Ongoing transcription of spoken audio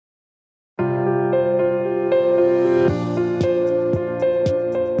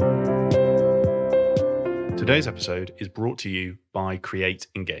Today's episode is brought to you by Create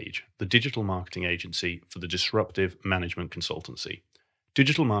Engage, the digital marketing agency for the disruptive management consultancy.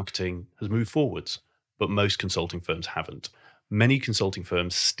 Digital marketing has moved forwards, but most consulting firms haven't. Many consulting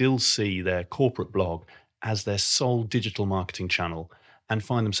firms still see their corporate blog as their sole digital marketing channel and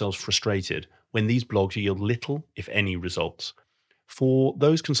find themselves frustrated when these blogs yield little, if any, results. For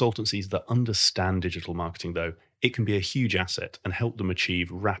those consultancies that understand digital marketing, though, it can be a huge asset and help them achieve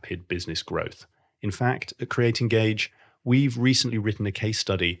rapid business growth. In fact, at Create Engage, we've recently written a case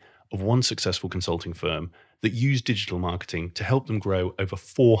study of one successful consulting firm that used digital marketing to help them grow over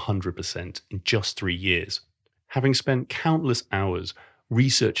 400% in just 3 years. Having spent countless hours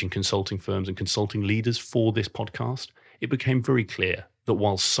researching consulting firms and consulting leaders for this podcast, it became very clear that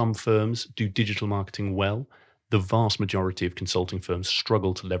while some firms do digital marketing well, the vast majority of consulting firms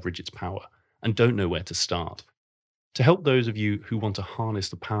struggle to leverage its power and don't know where to start. To help those of you who want to harness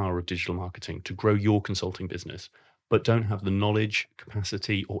the power of digital marketing to grow your consulting business, but don't have the knowledge,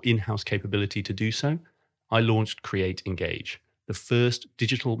 capacity, or in-house capability to do so, I launched Create Engage, the first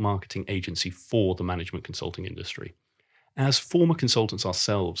digital marketing agency for the management consulting industry. As former consultants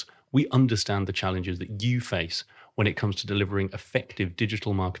ourselves, we understand the challenges that you face when it comes to delivering effective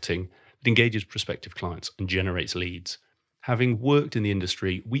digital marketing that engages prospective clients and generates leads. Having worked in the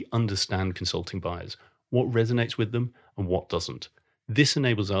industry, we understand consulting buyers, what resonates with them and what doesn't. This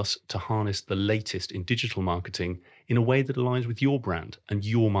enables us to harness the latest in digital marketing in a way that aligns with your brand and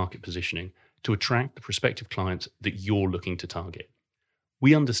your market positioning to attract the prospective clients that you're looking to target.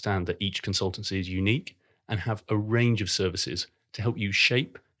 We understand that each consultancy is unique and have a range of services to help you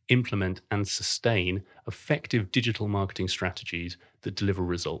shape, implement, and sustain effective digital marketing strategies that deliver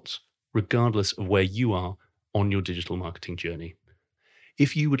results, regardless of where you are on your digital marketing journey.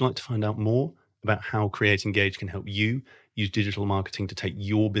 If you would like to find out more about how Create Engage can help you use digital marketing to take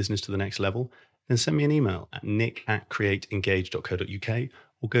your business to the next level, then send me an email at nick@createengage.co.uk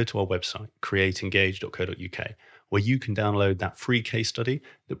or go to our website, createengage.co.uk, where you can download that free case study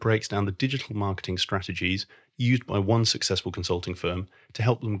that breaks down the digital marketing strategies used by one successful consulting firm to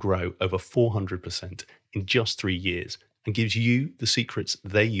help them grow over 400% in just 3 years and gives you the secrets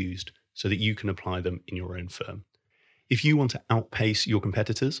they used so that you can apply them in your own firm. If you want to outpace your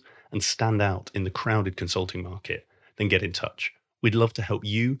competitors and stand out in the crowded consulting market, then get in touch. We'd love to help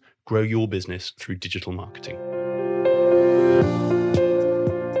you grow your business through digital marketing.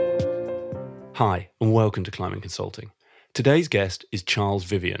 Hi, and welcome to Climbing Consulting. Today's guest is Charles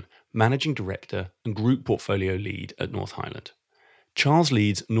Vivian, Managing Director and Group Portfolio Lead at North Highland. Charles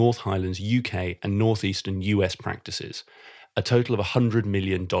leads North Highland's UK and Northeastern US practices, a total of $100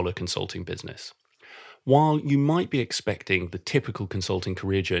 million consulting business. While you might be expecting the typical consulting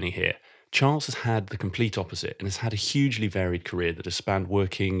career journey here, Charles has had the complete opposite and has had a hugely varied career that has spanned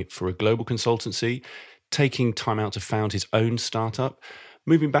working for a global consultancy, taking time out to found his own startup,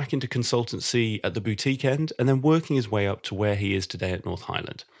 moving back into consultancy at the boutique end, and then working his way up to where he is today at North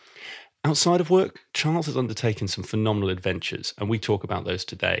Highland. Outside of work, Charles has undertaken some phenomenal adventures, and we talk about those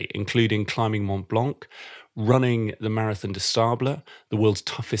today, including climbing Mont Blanc, running the Marathon des Sables, the world's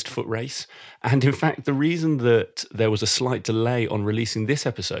toughest foot race. And in fact, the reason that there was a slight delay on releasing this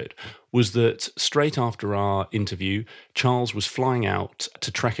episode was that straight after our interview, Charles was flying out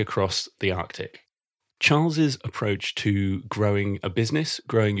to trek across the Arctic. Charles's approach to growing a business,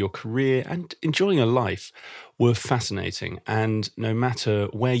 growing your career, and enjoying a life were fascinating. And no matter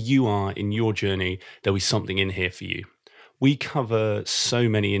where you are in your journey, there'll be something in here for you. We cover so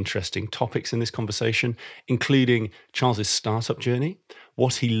many interesting topics in this conversation, including Charles's startup journey,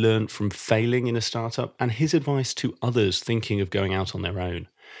 what he learned from failing in a startup, and his advice to others thinking of going out on their own.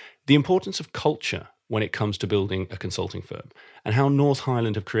 The importance of culture when it comes to building a consulting firm, and how North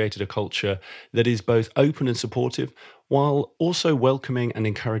Highland have created a culture that is both open and supportive, while also welcoming and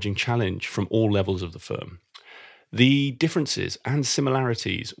encouraging challenge from all levels of the firm. The differences and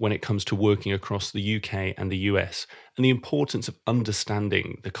similarities when it comes to working across the UK and the US, and the importance of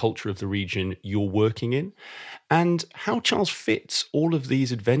understanding the culture of the region you're working in, and how Charles fits all of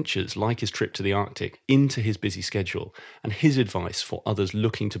these adventures, like his trip to the Arctic, into his busy schedule, and his advice for others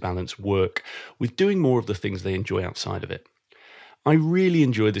looking to balance work with doing more of the things they enjoy outside of it. I really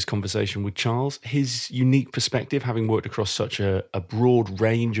enjoyed this conversation with Charles. His unique perspective, having worked across such a broad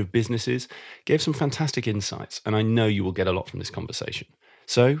range of businesses, gave some fantastic insights, and I know you will get a lot from this conversation.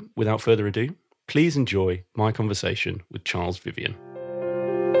 So, without further ado, please enjoy my conversation with Charles Vivian.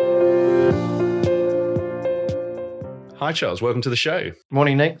 Hi, Charles. Welcome to the show.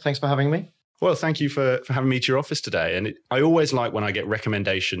 Morning, Nick. Thanks for having me. Well, thank you for having me to your office today. And I always like when I get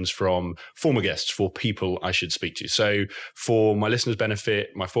recommendations from former guests for people I should speak to. So for my listeners' benefit,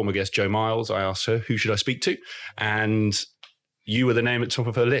 my former guest, Jo Miles, I asked her, who should I speak to? And you were the name at the top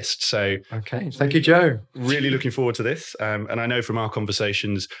of her list. So okay, thank you, Jo. Really looking forward to this. And I know from our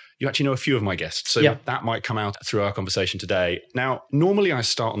conversations, you actually know a few of my guests. So that might come out through our conversation today. Now, normally I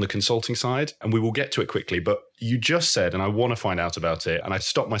start on the consulting side and we will get to it quickly, but you just said, and I want to find out about it, and I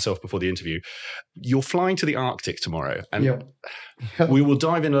stopped myself before the interview, you're flying to the Arctic tomorrow. And we will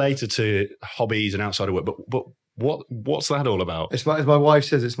dive in later to hobbies and outside of work, but what's that all about? As my wife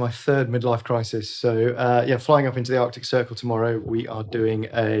says, it's my third midlife crisis. So flying up into the Arctic Circle tomorrow, we are doing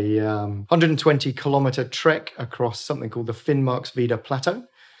a 120-kilometer trek across something called the Finnmarksvidda Plateau.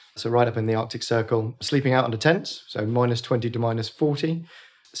 So right up in the Arctic Circle, sleeping out under tents, so -20 to -40.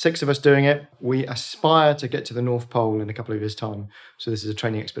 6 of us doing it. We aspire to get to the North Pole in a couple of years' time. So this is a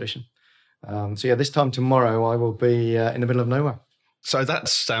training expedition. This time tomorrow, I will be in the middle of nowhere. So that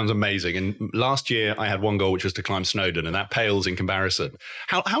sounds amazing. And last year I had one goal, which was to climb Snowdon, and that pales in comparison.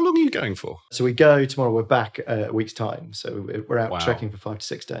 How long are you going for? So we go tomorrow, we're back a week's time. So we're out trekking for 5 to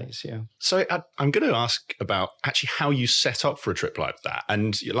 6 days, So I'm going to ask about actually how you set up for a trip like that.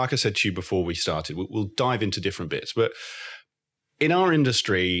 And like I said to you before we started, we'll dive into different bits. But in our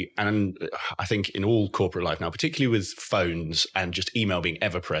industry, and I think in all corporate life now, particularly with phones and just email being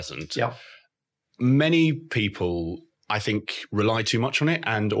ever present, many people, I think, rely too much on it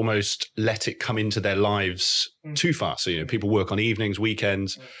and almost let it come into their lives too fast. So, people work on evenings,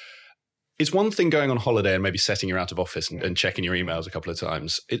 weekends. It's one thing going on holiday and maybe setting your out of office and checking your emails a couple of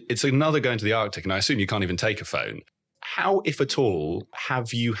times. It's another going to the Arctic, and I assume you can't even take a phone. How, if at all,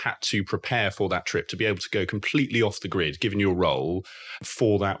 have you had to prepare for that trip to be able to go completely off the grid, given your role,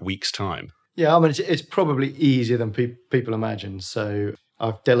 for that week's time? Yeah, I mean, it's probably easier than people imagine. So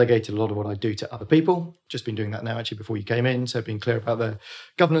I've delegated a lot of what I do to other people. Just been doing that now, actually, before you came in. So being clear about the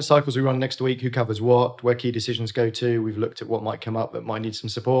governance cycles we run next week, who covers what, where key decisions go to. We've looked at what might come up that might need some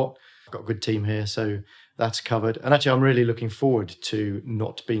support. I've got a good team here, so that's covered. And actually, I'm really looking forward to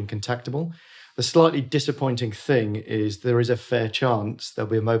not being contactable. The slightly disappointing thing is there is a fair chance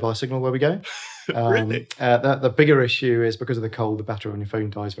there'll be a mobile signal where we go. Really? The bigger issue is because of the cold, the battery on your phone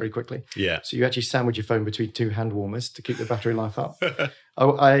dies very quickly. Yeah. So you actually sandwich your phone between 2 hand warmers to keep the battery life up.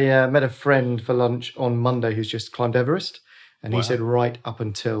 I met a friend for lunch on Monday who's just climbed Everest. And he said right up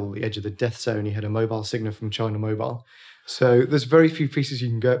until the edge of the death zone, he had a mobile signal from China Mobile. So there's very few places you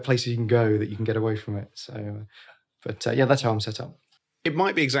can go that you can get away from it. So, that's how I'm set up. It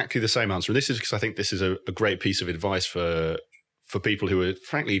might be exactly the same answer. And this is because I think this is a great piece of advice for people who are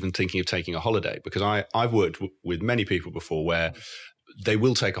frankly even thinking of taking a holiday, because I've worked with many people before where they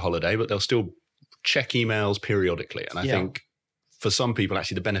will take a holiday, but they'll still check emails periodically. And I think for some people,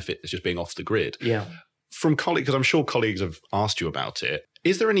 actually, the benefit is just being off the grid. Yeah. From colleagues, because I'm sure colleagues have asked you about it,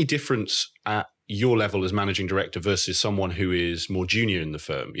 is there any difference at your level as managing director versus someone who is more junior in the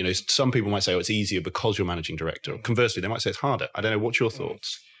firm? Some people might say, it's easier because you're managing director. Conversely, they might say it's harder. I don't know. What's your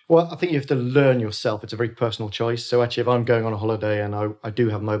thoughts? Well, I think you have to learn yourself. It's a very personal choice. So actually, if I'm going on a holiday and I do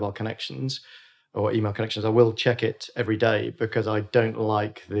have mobile connections or email connections, I will check it every day, because I don't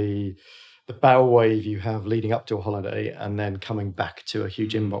like the bow wave you have leading up to a holiday and then coming back to a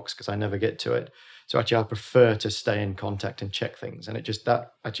huge inbox, because I never get to it. So actually, I prefer to stay in contact and check things. And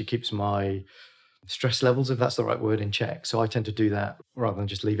that actually keeps my stress levels, if that's the right word, in check. So I tend to do that rather than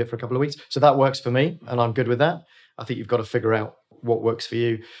just leave it for a couple of weeks. So that works for me, and I'm good with that. I think you've got to figure out what works for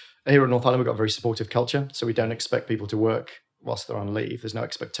you. Here at North Island, we've got a very supportive culture. So we don't expect people to work whilst they're on leave. There's no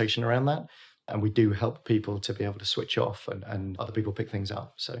expectation around that. And we do help people to be able to switch off and other people pick things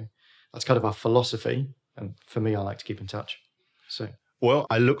up. So that's kind of our philosophy. And for me, I like to keep in touch. Well,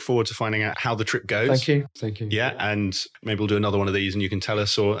 I look forward to finding out how the trip goes. Thank you. Yeah, and maybe we'll do another one of these and you can tell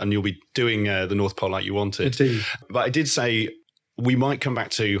us, and you'll be doing the North Pole like you wanted. Indeed. But I did say we might come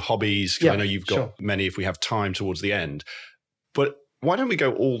back to hobbies, because I know you've got many if we have time towards the end. But why don't we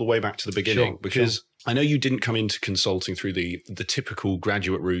go all the way back to the beginning? Because I know you didn't come into consulting through the typical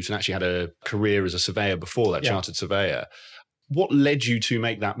graduate route and actually had a career as a surveyor before that, chartered surveyor. What led you to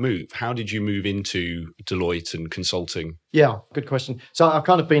make that move? How did you move into Deloitte and consulting? Yeah, good question. So I've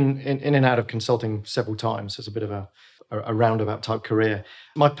kind of been in and out of consulting several times. It's a bit of a roundabout type career.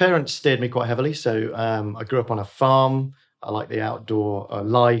 My parents steered me quite heavily. So I grew up on a farm. I like the outdoor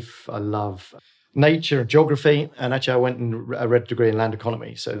life. I love nature and geography. And actually, I went and read a degree in land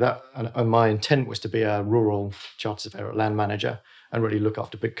economy. So and my intent was to be a rural chartered surveyor, land manager, and really look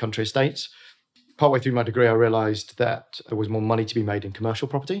after big country estates. Partway through my degree, I realised that there was more money to be made in commercial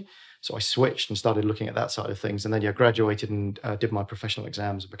property. So I switched and started looking at that side of things. And then I graduated and did my professional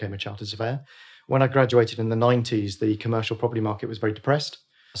exams and became a chartered surveyor. When I graduated in the 90s, the commercial property market was very depressed.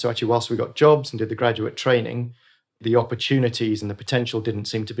 So actually, whilst we got jobs and did the graduate training, the opportunities and the potential didn't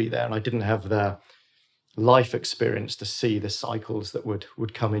seem to be there. And I didn't have the life experience to see the cycles that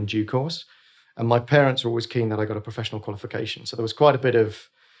would come in due course. And my parents were always keen that I got a professional qualification. So there was quite a bit of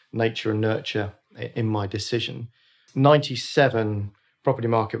nature and nurture in my decision. 97, property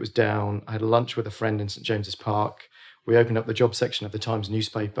market was down. I had a lunch with a friend in St. James's Park. We opened up the job section of the Times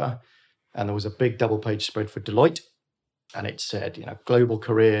newspaper, and there was a big double-page spread for Deloitte. And it said, global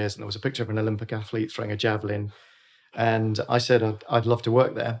careers. And there was a picture of an Olympic athlete throwing a javelin. And I said, I'd love to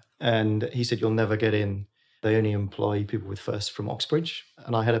work there. And he said, you'll never get in. They only employ people with firsts from Oxbridge.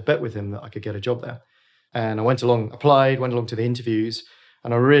 And I had a bet with him that I could get a job there. And I went along to the interviews,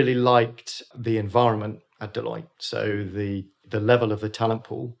 and I really liked the environment at Deloitte. So the level of the talent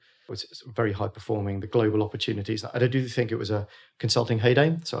pool was very high performing, the global opportunities. I do think it was a consulting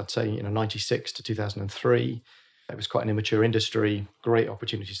heyday. So I'd say, 96 to 2003. It was quite an immature industry, great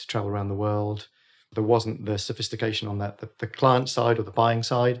opportunities to travel around the world. There wasn't the sophistication on the client side or the buying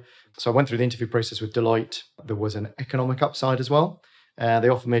side. So I went through the interview process with Deloitte. There was an economic upside as well. They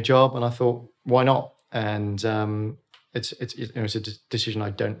offered me a job, and I thought, why not? And it's a decision I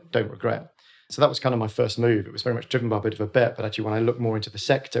don't regret. So that was kind of my first move. It was very much driven by a bit of a bet, but actually when I look more into the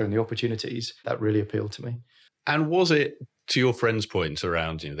sector and the opportunities, that really appealed to me. And was it, to your friend's point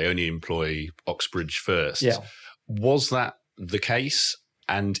around, they only employ Oxbridge first? Yeah. Was that the case?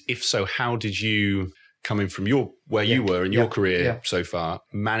 And if so, how did you, coming from you were in your career so far,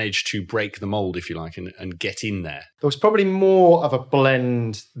 manage to break the mold, if you like, and get in there? There was probably more of a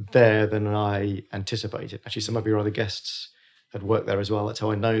blend there than I anticipated. Actually, some of your other guests had worked there as well. That's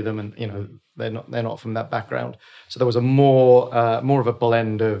how I know them, and they're not from that background. So there was a more of a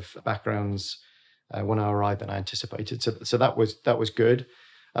blend of backgrounds when I arrived than I anticipated. So that was good.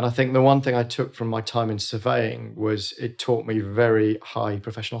 And I think the one thing I took from my time in surveying was it taught me very high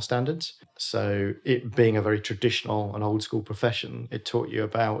professional standards. So it being a very traditional and old school profession, it taught you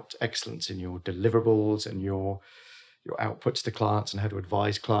about excellence in your deliverables and your outputs to clients and how to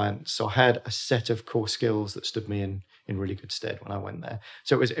advise clients. So I had a set of core skills that stood me in really good stead when I went there.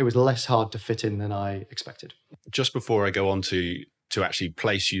 So it was less hard to fit in than I expected. Just before I go on to actually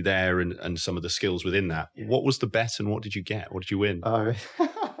place you there and some of the skills within that, what was the bet and what did you get? What did you win?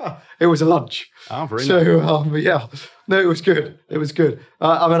 It was a lunch. Oh, very nice. So, no, it was good. It was good.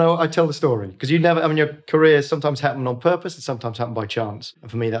 I tell the story because your careers sometimes happen on purpose and sometimes happen by chance. And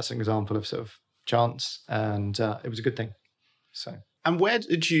for me, that's an example of sort of chance, and it was a good thing. So, and where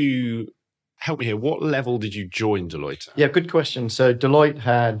did you, help me here, what level did you join Deloitte? Yeah, good question. So Deloitte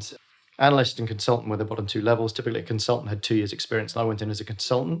had analyst and consultant were the bottom two levels. Typically, a consultant had 2 years experience, and I went in as a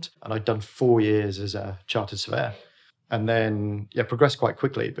consultant, and I'd done 4 years as a chartered surveyor. And then, progressed quite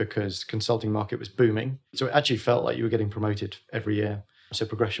quickly because consulting market was booming. So it actually felt like you were getting promoted every year. So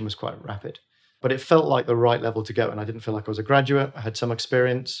progression was quite rapid. But it felt like the right level to go. And I didn't feel like I was a graduate. I had some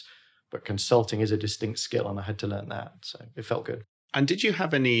experience, but consulting is a distinct skill and I had to learn that. So it felt good. And did you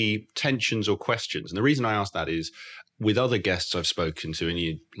have any tensions or questions? And the reason I ask that is with other guests I've spoken to, and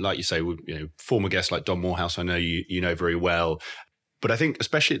you, like you say, former guests like Don Morehouse, I know you know very well. But I think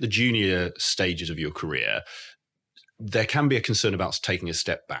especially at the junior stages of your career, there can be a concern about taking a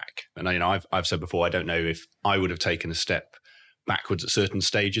step back. And I've said before, I don't know if I would have taken a step backwards at certain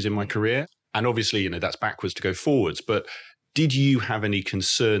stages in my career. And obviously, that's backwards to go forwards. But did you have any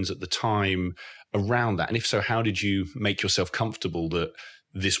concerns at the time around that? And if so, how did you make yourself comfortable that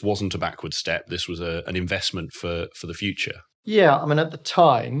this wasn't a backward step, this was an investment for the future? Yeah, at the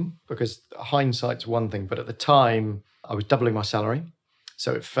time, because hindsight's one thing, but at the time, I was doubling my salary.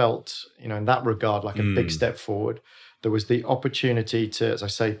 So it felt, in that regard, like a big step forward. There was the opportunity to, as I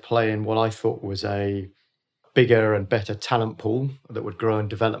say, play in what I thought was a bigger and better talent pool that would grow and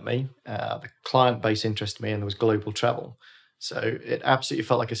develop me. The client base interested me, and there was global travel. So it absolutely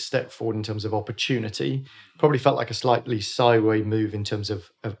felt like a step forward in terms of opportunity. Probably felt like a slightly sideways move in terms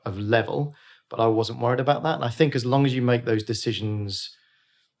of level, but I wasn't worried about that. And I think as long as you make those decisions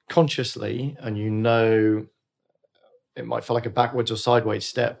consciously and it might feel like a backwards or sideways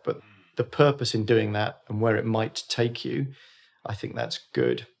step, but the purpose in doing that and where it might take you, I think that's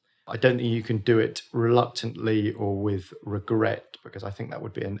good. I don't think you can do it reluctantly or with regret, because I think that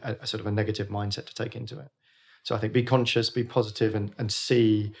would be a sort of a negative mindset to take into it. So I think be conscious, be positive, and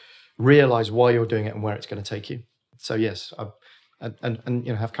realize why you're doing it and where it's going to take you. So yes, and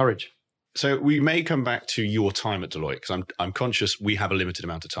have courage. So we may come back to your time at Deloitte, because I'm conscious we have a limited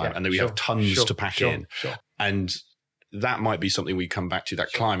amount of time and that we have tons to pack in. Sure. And that might be something we come back to,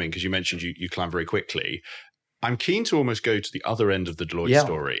 that climbing, because you mentioned you climb very quickly. I'm keen to almost go to the other end of the Deloitte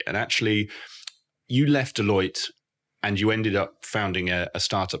story. And actually, you left Deloitte and you ended up founding a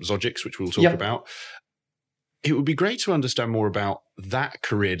startup, Zogix, which we'll talk about. It would be great to understand more about that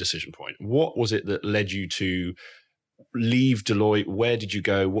career decision point. What was it that led you to leave Deloitte? Where did you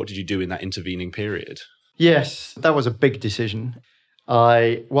go? What did you do in that intervening period? Yes, that was a big decision.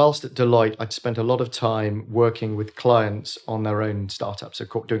 Whilst at Deloitte, I'd spent a lot of time working with clients on their own startups, so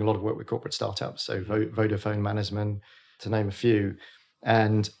doing a lot of work with corporate startups, so Vodafone, Mannesmann, to name a few.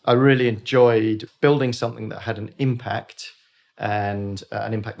 And I really enjoyed building something that had an impact, and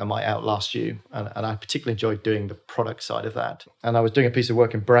an impact that might outlast you. And I particularly enjoyed doing the product side of that. And I was doing a piece of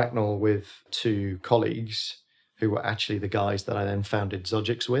work in Bracknell with two colleagues who were actually the guys that I then founded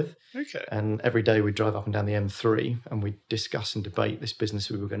Zogix with. Okay. And every day we'd drive up and down the M3 and we'd discuss and debate this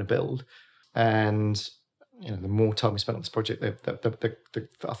business we were going to build. And the more time we spent on this project,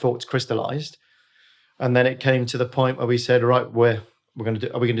 our thoughts crystallized. And then it came to the point where we said, right, are we going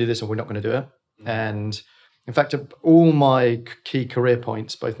to do this or we're not going to do it? Mm-hmm. And in fact, all my key career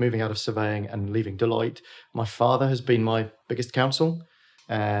points, both moving out of surveying and leaving Deloitte, my father has been my biggest counsel.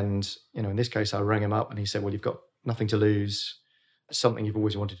 And, in this case, I rang him up and he said, well, you've got nothing to lose. It's something you've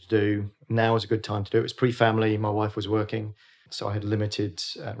always wanted to do. Now is a good time to do it. It was pre-family. My wife was working, so I had limited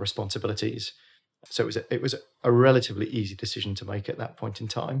responsibilities. So it was a relatively easy decision to make at that point in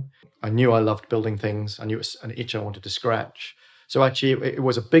time. I knew I loved building things. I knew it was an itch I wanted to scratch. So actually, it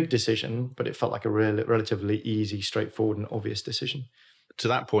was a big decision, but it felt like a relatively easy, straightforward, and obvious decision. To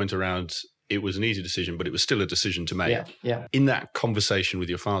that point around, it was an easy decision, but it was still a decision to make. Yeah. In that conversation with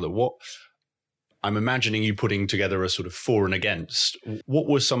your father, I'm imagining you putting together a sort of for and against. What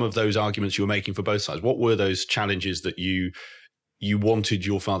were some of those arguments you were making for both sides? What were those challenges that you wanted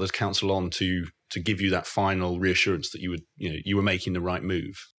your father's counsel on to give you that final reassurance that you were making the right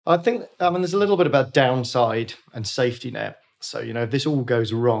move? I think there's a little bit about downside and safety net. So if this all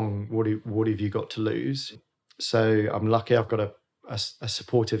goes wrong, what have you got to lose? So I'm lucky I've got a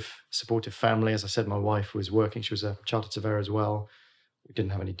supportive family. As I said, my wife was working; she was a chartered surveyor as well. We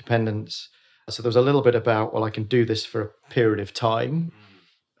didn't have any dependents. So there was a little bit about, well, I can do this for a period of time.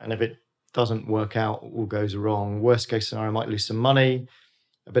 And if it doesn't work out or goes wrong, worst case scenario, I might lose some money,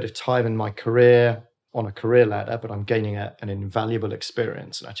 a bit of time in my career, on a career ladder, but I'm gaining an invaluable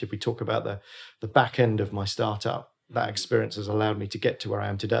experience. And actually, if we talk about the back end of my startup, that experience has allowed me to get to where I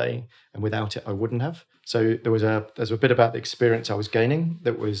am today. And without it, I wouldn't have. So there's a bit about the experience I was gaining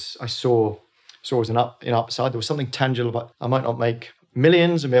that I saw as an upside. There was something tangible about, I might not make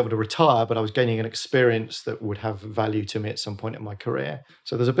millions and be able to retire, but I was gaining an experience that would have value to me at some point in my career.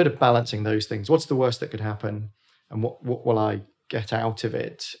 So there's a bit of balancing those things. What's the worst that could happen, and what will I get out of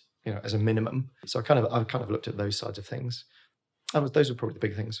it, as a minimum? So I kind of looked at those sides of things. Those are probably the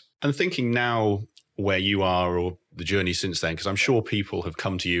big things. And thinking now where you are, or the journey since then, because I'm sure people have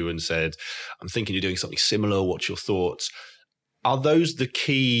come to you and said, I'm thinking you're doing something similar. What's your thoughts? Are those the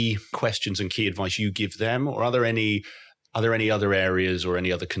key questions and key advice you give them, or are there any other areas or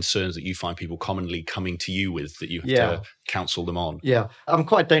any other concerns that you find people commonly coming to you with that you have to counsel them on? Yeah, I'm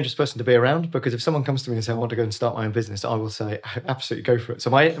quite a dangerous person to be around, because if someone comes to me and says, I want to go and start my own business, I will say, absolutely go for it.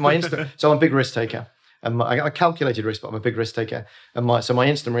 So so I'm a big risk taker, and I calculated risk, but I'm a big risk taker. And my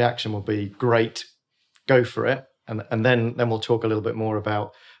instant reaction will be, great, go for it. And then we'll talk a little bit more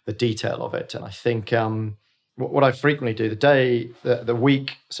about the detail of it. And I think what I frequently do, the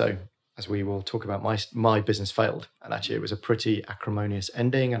week, so as we will talk about, my business failed. And actually it was a pretty acrimonious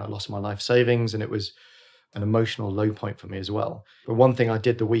ending, and I lost my life savings, and it was an emotional low point for me as well. But one thing I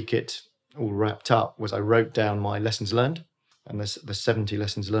did the week it all wrapped up was I wrote down my lessons learned, and there's 70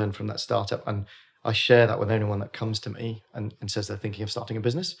 lessons learned from that startup. And I share that with anyone that comes to me and says they're thinking of starting a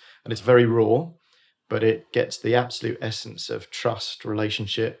business. And it's very raw, but it gets the absolute essence of trust,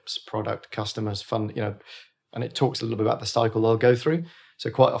 relationships, product, customers, fun, and it talks a little bit about the cycle they'll go through. So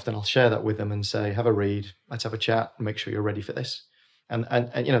quite often I'll share that with them and say, have a read, let's have a chat, and make sure you're ready for this. And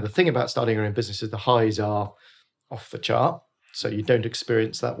the thing about starting your own business is the highs are off the chart. So you don't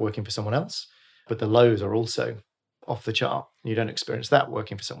experience that working for someone else, but the lows are also off the chart. And you don't experience that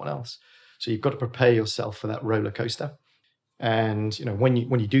working for someone else. So you've got to prepare yourself for that roller coaster. And when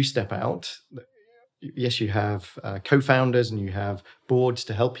you do step out, yes, you have co-founders and you have boards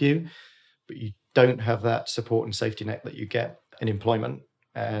to help you, but you don't have that support and safety net that you get in employment.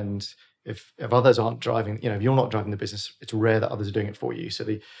 And if others aren't driving, if you're not driving the business, it's rare that others are doing it for you. So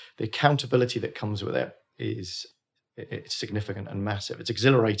the accountability that comes with it it's significant and massive. It's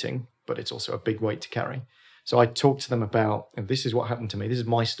exhilarating, but it's also a big weight to carry. So I talk to them about, this is what happened to me. This is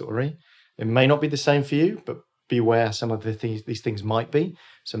my story. It may not be the same for you, but beware some of these things might be.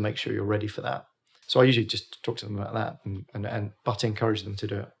 So make sure you're ready for that. So I usually just talk to them about that but encourage them to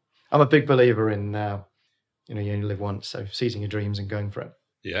do it. I'm a big believer in, you only live once, so seizing your dreams and going for it.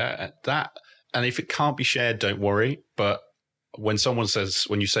 Yeah, and if it can't be shared, don't worry. But when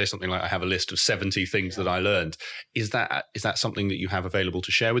you say something like, I have a list of 70 things that I learned, is that something that you have available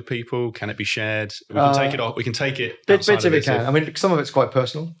to share with people? Can it be shared? We can take it off. We can take it. Bits of it can. I mean, some of it's quite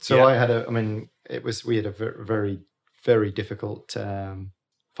personal. So yeah. we had a very, very difficult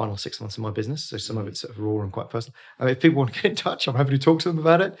final 6 months of my business. So some of it's sort of raw and quite personal. I mean, if people want to get in touch, I'm happy to talk to them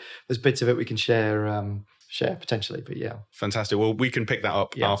about it. There's bits of it we can share potentially, but yeah. Fantastic. Well, we can pick that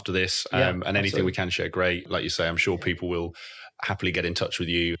up after this, and anything absolutely. We can share, great. Like you say, I'm sure people will happily get in touch with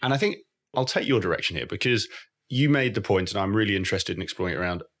you. And I think I'll take your direction here, because you made the point, and I'm really interested in exploring it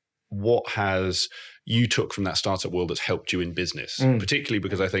around what has you took from that startup world that's helped you in business, particularly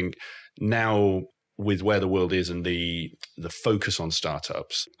because I think now with where the world is and the focus on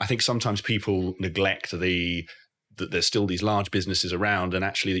startups, I think sometimes people neglect that there's still these large businesses around, and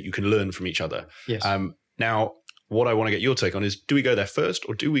actually that you can learn from each other. Yes. Now, what I want to get your take on is, do we go there first,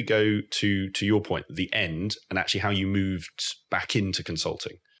 or do we go to your point, the end, and actually how you moved back into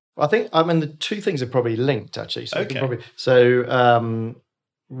consulting? I think, the two things are probably linked, actually. So okay.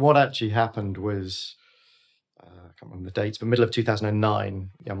 What actually happened was, I can't remember the dates, but middle of 2009,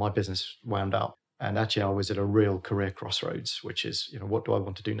 my business wound up. And actually, I was at a real career crossroads, which is, what do I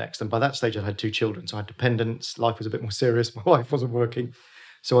want to do next? And by that stage, I had 2 children. So I had dependents. Life was a bit more serious. My wife wasn't working.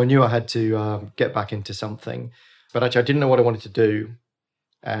 So I knew I had to get back into something. But actually, I didn't know what I wanted to do.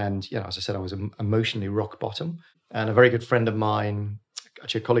 And, as I said, I was emotionally rock bottom. And a very good friend of mine,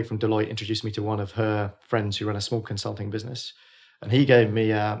 actually a colleague from Deloitte, introduced me to one of her friends who ran a small consulting business. And he gave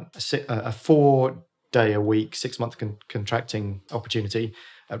me a 4-day-a-week, 6-month contracting opportunity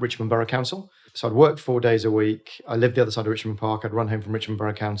at Richmond Borough Council. So I'd work 4 days a week. I lived the other side of Richmond Park. I'd run home from Richmond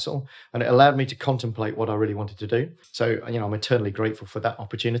Borough Council, and it allowed me to contemplate what I really wanted to do. So, I'm eternally grateful for that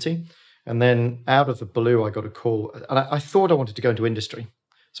opportunity. And then out of the blue, I got a call, and I thought I wanted to go into industry.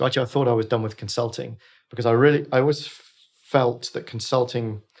 So actually, I thought I was done with consulting, because I always felt that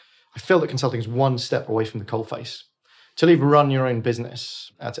consulting is one step away from the coalface. Till you've run your own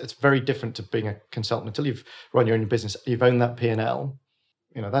business, it's very different to being a consultant. Until you've run your own business, you've owned that P&L.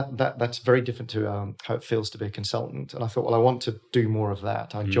 That's very different to how it feels to be a consultant. And I thought, well, I want to do more of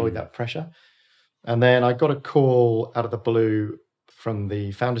that. I enjoyed that pressure. And then I got a call out of the blue from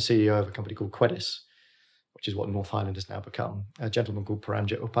the founder CEO of a company called Quedis, which is what North Highland has now become, a gentleman called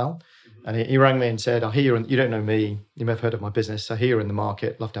Paramjit Upal. And he rang me and said, I hear you don't know me. You may have heard of my business. I hear you're in the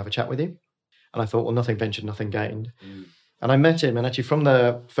market. Love to have a chat with you. And I thought, well, nothing ventured, nothing gained. And I met him. And actually, from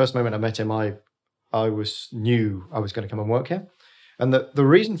the first moment I met him, I knew I was going to come and work here. And the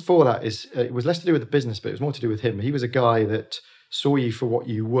reason for that is it was less to do with the business, but it was more to do with him. He was a guy that saw you for what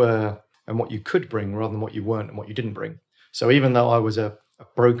you were and what you could bring, rather than what you weren't and what you didn't bring. So even though I was a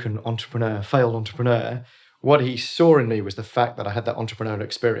broken entrepreneur, failed entrepreneur, what he saw in me was the fact that I had that entrepreneurial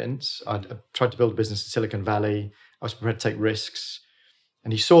experience. I'd tried to build a business in Silicon Valley. I was prepared to take risks.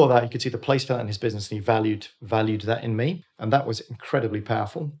 And he saw that. He could see the place for that in his business, and he valued that in me. And that was incredibly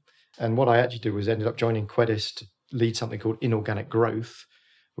powerful. And what I actually did was ended up joining Quedis to lead something called inorganic growth,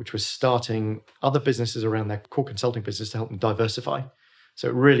 which was starting other businesses around their core consulting business to help them diversify. So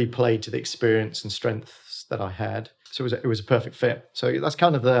it really played to the experience and strengths that I had. So it was a perfect fit. So that's it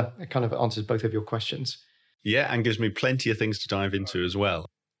kind of answers both of your questions. Yeah, and gives me plenty of things to dive into as well.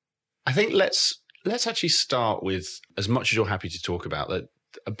 I think let's actually start with, as much as you're happy to talk about that,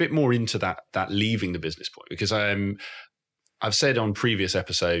 a bit more into that leaving the business point, because I've said on previous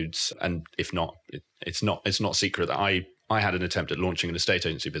episodes, and if not, it's not secret that I had an attempt at launching an estate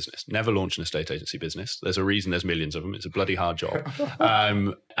agency business. Never launched an estate agency business. There's a reason there's millions of them. It's a bloody hard job.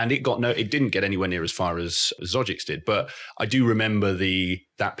 And it didn't get anywhere near as far as Zogix did. But I do remember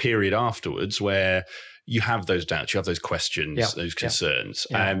that period afterwards where you have those doubts, you have those questions, those concerns.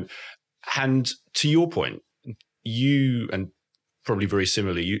 Yeah. And to your point, you, and probably very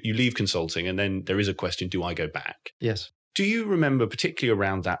similarly, you leave consulting, and then there is a question, do I go back? Yes. Do you remember, particularly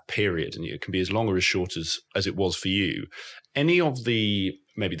around that period, and it can be as long or as short as it was for you, any of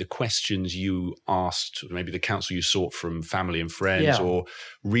maybe the questions you asked, maybe the counsel you sought from family and friends or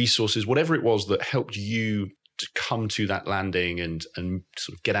resources, whatever it was that helped you to come to that landing and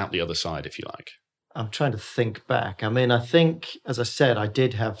sort of get out the other side, if you like? I'm trying to think back. I mean, I think, as I said, I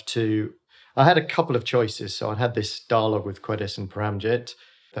had a couple of choices. So I'd had this dialogue with Quedis and Paramjit.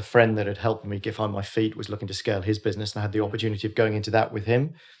 A friend that had helped me get on my feet was looking to scale his business, and I had the opportunity of going into that with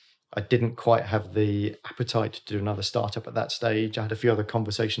him. I didn't quite have the appetite to do another startup at that stage. I had a few other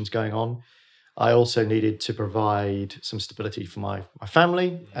conversations going on. I also needed to provide some stability for my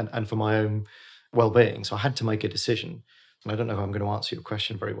family and for my own well-being. So I had to make a decision. And I don't know if I'm going to answer your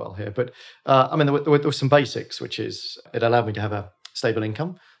question very well here, but I mean, there were some basics, which is it allowed me to have a stable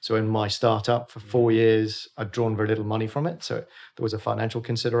income. So in my startup for 4 years, I'd drawn very little money from it. So there was a financial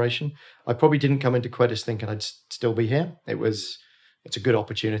consideration. I probably didn't come into Quedis thinking I'd still be here. It's a good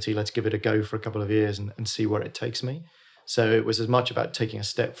opportunity. Let's give it a go for a couple of years and see where it takes me. So it was as much about taking a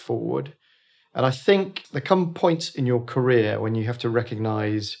step forward. And I think there come points in your career when you have to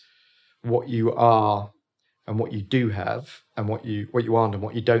recognize what you are and what you do have and what you aren't and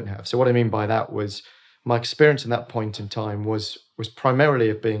what you don't have. So what I mean by that was my experience in that point in time was primarily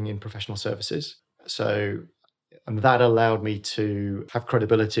of being in professional services. So, and that allowed me to have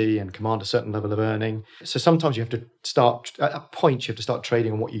credibility and command a certain level of earning. So sometimes you have to start, at a point, you have to start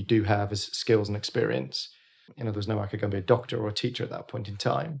trading on what you do have as skills and experience. You know, there was no way I could go and be a doctor or a teacher at that point in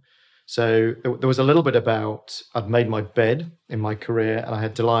time. So there was a little bit about, I'd made my bed in my career and I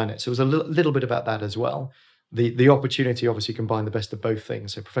had to lie on it. So it was a little bit about that as well. The opportunity obviously combined the best of both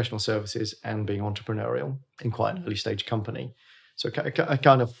things, so professional services and being entrepreneurial in quite an early stage company. So I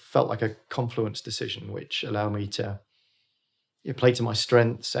kind of felt like a confluence decision, which allowed me to play to my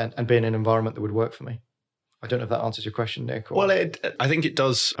strengths and be in an environment that would work for me. I don't know if that answers your question, Nick. Or... Well, I think it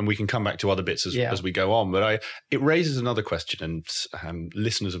does, and we can come back to other bits as we go on. But it raises another question, and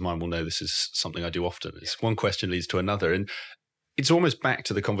listeners of mine will know this is something I do often. It's one question leads to another, and it's almost back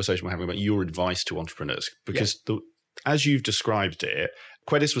to the conversation we're having about your advice to entrepreneurs, because as you've described it,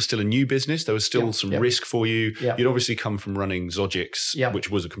 Quedis was still a new business. There was still some risk for you. You'd obviously come from running Zogix, which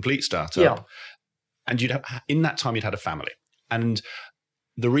was a complete startup, and in that time you'd had a family. And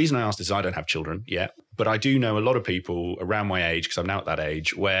the reason I asked is I don't have children yet, but I do know a lot of people around my age, because I'm now at that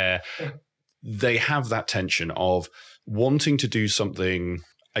age, where they have that tension of wanting to do something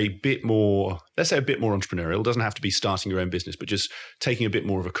a bit more, let's say a bit more entrepreneurial. It doesn't have to be starting your own business, but just taking a bit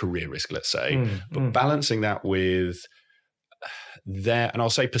more of a career risk, let's say, but balancing that with and I'll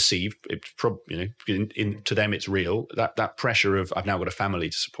say perceived, it's to them it's real, that pressure of I've now got a family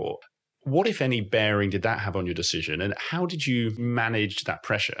to support. What, if any, bearing did that have on your decision, and how did you manage that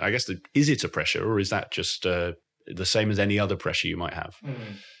pressure? I guess, is it a pressure, or is that just the same as any other pressure you might have?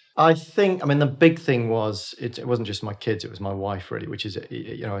 I think, the big thing was, it wasn't just my kids, it was my wife, really, which is,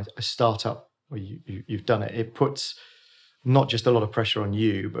 a startup where you've done it. It puts not just a lot of pressure on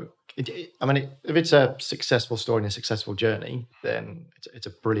you, but if it's a successful story and a successful journey, then it's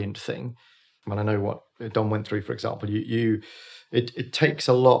a brilliant thing. I know what Don went through, for example. It takes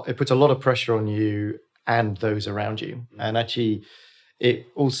a lot. It puts a lot of pressure on you and those around you. And actually, it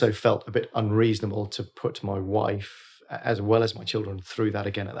also felt a bit unreasonable to put my wife as well as my children through that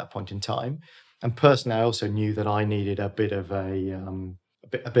again at that point in time. And personally, I also knew that I needed a bit of a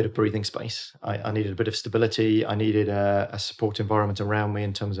bit of breathing space. I needed a bit of stability. I needed a support environment around me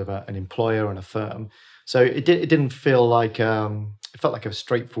in terms of an employer and a firm. So it didn't feel like it felt like a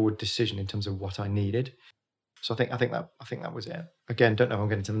straightforward decision in terms of what I needed. So I think that was it. Again, don't know if I'm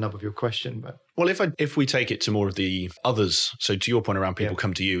getting to the nub of your question, but well, if we take it to more of the others, so to your point around people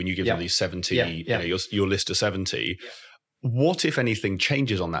come to you and you give them these 70, your list of 70. What, if anything,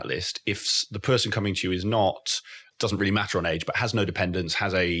 changes on that list if the person coming to you doesn't really matter on age, but has no dependents,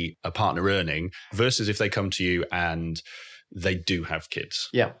 has a partner earning, versus if they come to you and they do have kids?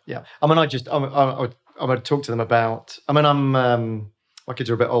 Yeah. I'm going to talk to them about. My kids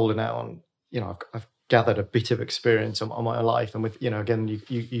are a bit older now, and I've gathered a bit of experience on my life, and with again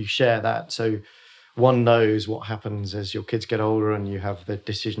you share that, so one knows what happens as your kids get older and you have the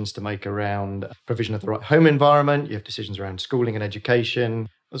decisions to make around provision of the right home environment. You have decisions around schooling and education.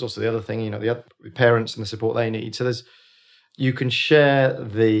 There's also the other thing, the other parents and the support they need. So you can share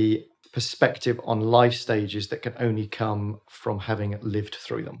the perspective on life stages that can only come from having lived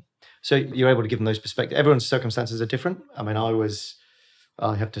through them. So you're able to give them those perspectives. Everyone's circumstances are different.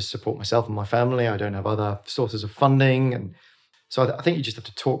 I have to support myself and my family. I don't have other sources of funding. And so I think you just have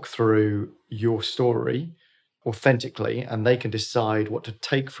to talk through your story authentically, and they can decide what to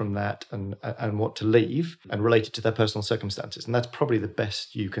take from that and what to leave and relate it to their personal circumstances. And that's probably the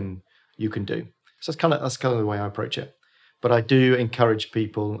best you can do. So that's kind of the way I approach it. But I do encourage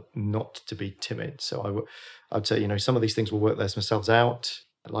people not to be timid. So I'd say, some of these things will work themselves out.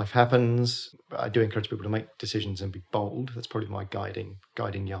 Life happens. But I do encourage people to make decisions and be bold. That's probably my guiding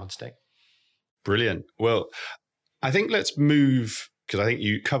yardstick. Brilliant. Well, I think let's move, because I think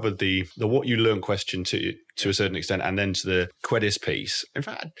you covered the what you learn question to a certain extent, and then to the Quedis piece. In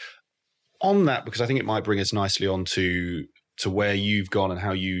fact, on that, because I think it might bring us nicely on to where you've gone and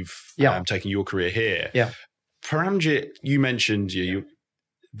how you've taken your career here. Yeah. Paramjit, you mentioned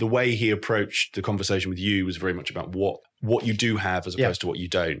the way he approached the conversation with you was very much about what you do have as opposed to what you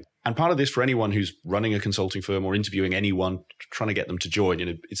don't. And part of this, for anyone who's running a consulting firm or interviewing anyone, trying to get them to join,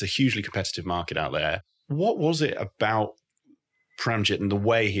 it's a hugely competitive market out there. What was it about Pramjit and the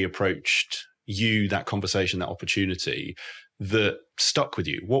way he approached you, that conversation, that opportunity, that stuck with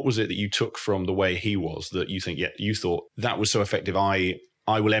you? What was it that you took from the way he was that you think, you thought that was so effective, I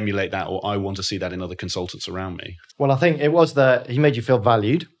will emulate that, or I want to see that in other consultants around me? Well, I think it was that he made you feel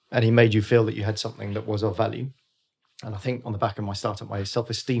valued, and he made you feel that you had something that was of value. And I think on the back of my startup, my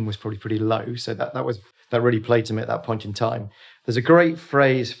self-esteem was probably pretty low. So that really played to me at that point in time. There's a great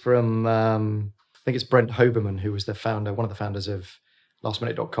phrase from, I think it's Brent Hoberman, who was one of the founders of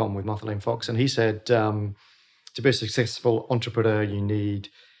lastminute.com with Martha Lane Fox. And he said, to be a successful entrepreneur, you need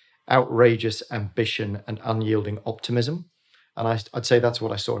outrageous ambition and unyielding optimism. And I'd say that's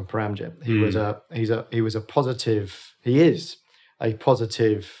what I saw in Pramjit. He is a positive,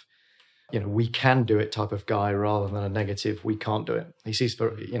 we can do it type of guy, rather than a negative, we can't do it. He sees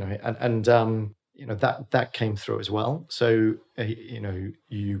that came through as well. So,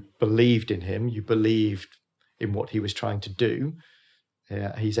 you believed in him, you believed in what he was trying to do.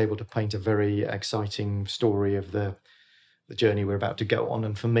 He's able to paint a very exciting story of the journey we're about to go on.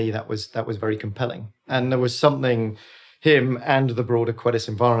 And for me, that was very compelling. And there was something, him and the broader Quedis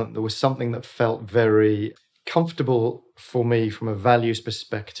environment, there was something that felt very comfortable for me from a values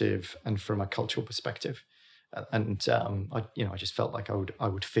perspective and from a cultural perspective. And I just felt like I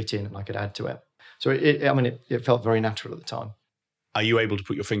would fit in and I could add to it. So it felt very natural at the time. Are you able to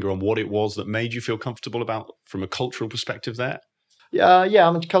put your finger on what it was that made you feel comfortable about from a cultural perspective there? Yeah,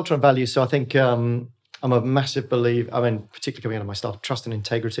 I'm into culture and values. So I think I'm a massive believer, particularly coming out of my startup, trust and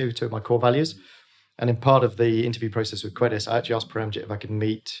integrity, two of my core values. And in part of the interview process with Quedis, I actually asked Pramjit if I could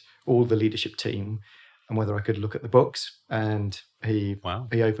meet all the leadership team and whether I could look at the books. And he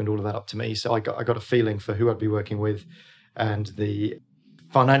opened all of that up to me. So I got a feeling for who I'd be working with and the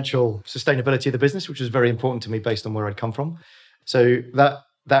financial sustainability of the business, which was very important to me based on where I'd come from. So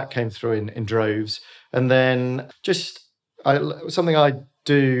that came through in droves. And then something I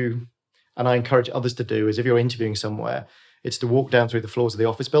do, and I encourage others to do, is if you're interviewing somewhere, it's to walk down through the floors of the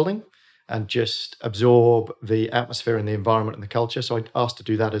office building and just absorb the atmosphere and the environment and the culture. So I asked to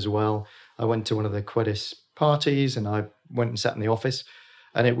do that as well. I went to one of the Quedis parties and I went and sat in the office,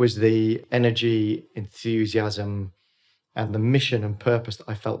 and it was the energy, enthusiasm, and the mission and purpose that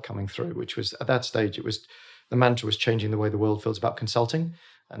I felt coming through, which was, at that stage, the mantra was changing the way the world feels about consulting.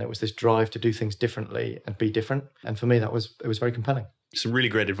 And it was this drive to do things differently and be different. And for me, it was very compelling. Some really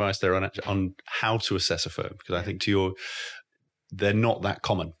great advice there on how to assess a firm, because I think they're not that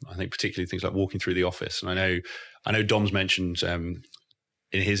common. I think particularly things like walking through the office. And I know Dom's mentioned in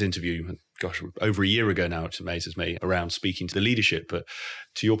his interview, over a year ago now, which amazes me, around speaking to the leadership. But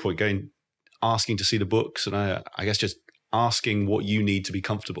to your point, asking to see the books, and I guess just asking what you need to be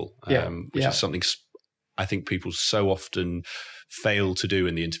comfortable, which is something I think people so often fail to do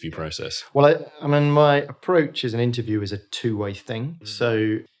in the interview process. Well, my approach as an interview is a two-way thing.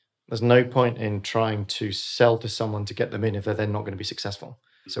 So there's no point in trying to sell to someone to get them in if they're then not going to be successful.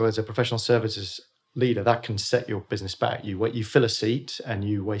 So as a professional services leader, that can set your business back. You fill a seat and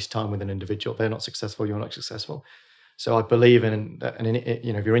you waste time with an individual. They're not successful, you're not successful. So I believe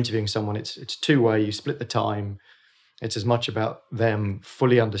if you're interviewing someone, it's two-way. You split the time. It's as much about them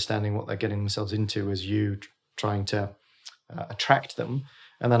fully understanding what they're getting themselves into as you trying to attract them.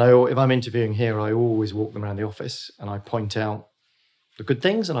 And then if I'm interviewing here, I always walk them around the office and I point out the good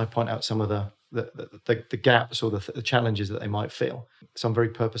things and I point out some of the gaps or the challenges that they might feel. So I'm very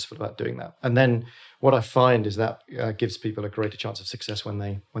purposeful about doing that. And then what I find is that gives people a greater chance of success when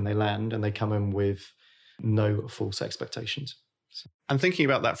they land and they come in with no false expectations. And thinking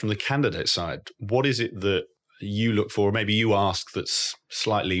about that from the candidate side, what is it that you look for? Maybe you ask that's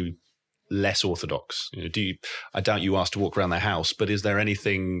slightly less orthodox. I doubt you asked to walk around their house, but is there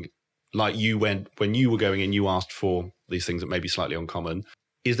anything like when you were going in, you asked for these things that may be slightly uncommon?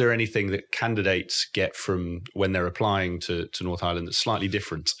 Is there anything that candidates get from when they're applying to North Island that's slightly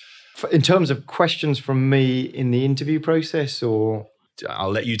different? In terms of questions from me in the interview process, or?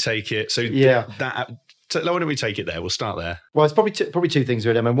 I'll let you take it. So So why don't we take it there? We'll start there. Well, it's probably two things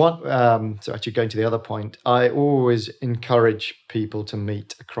really. One, so actually going to the other point, I always encourage people to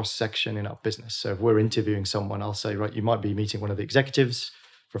meet a cross section in our business. So if we're interviewing someone, I'll say, right, you might be meeting one of the executives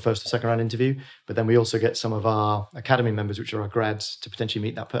for a first or second round interview, but then we also get some of our academy members, which are our grads, to potentially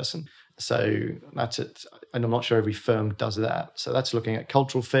meet that person. So that's it. And I'm not sure every firm does that. So that's looking at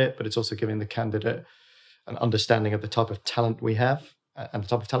cultural fit, but it's also giving the candidate an understanding of the type of talent we have and the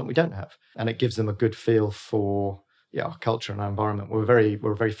type of talent we don't have. And it gives them a good feel for our culture and our environment. We're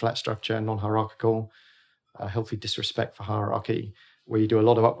a very flat structure, non-hierarchical, healthy disrespect for hierarchy. We do a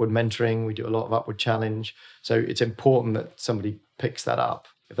lot of upward mentoring. We do a lot of upward challenge. So it's important that somebody picks that up.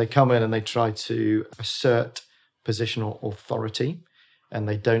 If they come in and they try to assert positional authority and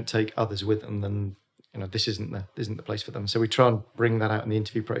they don't take others with them, then this isn't the place for them. So we try and bring that out in the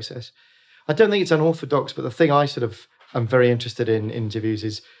interview process. I don't think it's unorthodox, but the thing I'm very interested in interviews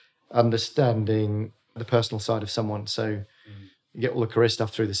is understanding the personal side of someone. So you get all the career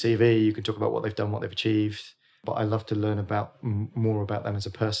stuff through the CV. You can talk about what they've done, what they've achieved, but I love to learn about more about them as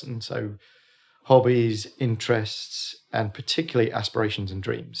a person. So hobbies, interests, and particularly aspirations and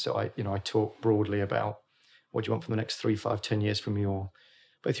dreams. So I talk broadly about what do you want for the next 3, 5, 10 years from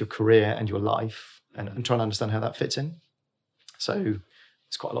both your career and your life, and trying to understand how that fits in. So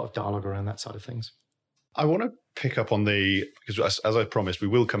there's quite a lot of dialogue around that side of things. I want to pick up on because as I promised, we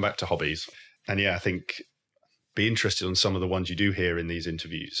will come back to hobbies. And I think be interested on some of the ones you do hear in these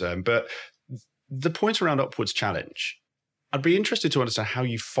interviews. But the point around upwards challenge, I'd be interested to understand how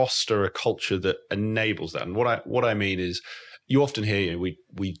you foster a culture that enables that. And what I mean is, you often hear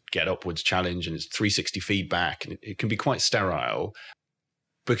we get upwards challenge and it's 360 feedback, and it can be quite sterile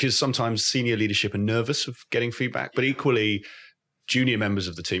because sometimes senior leadership are nervous of getting feedback, but equally junior members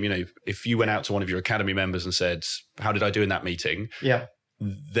of the team, if you went out to one of your academy members and said, how did I do in that meeting? Yeah.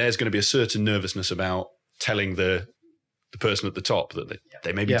 There's going to be a certain nervousness about telling the person at the top that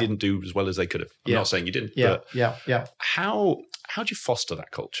they maybe didn't do as well as they could have. I'm not saying you didn't, but how do you foster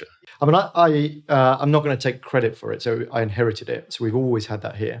that culture? I mean, I'm not going to take credit for it. So I inherited it. So we've always had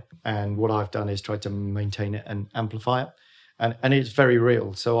that here. And what I've done is try to maintain it and amplify it. And it's very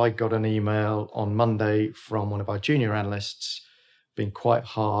real. So I got an email on Monday from one of our junior analysts being quite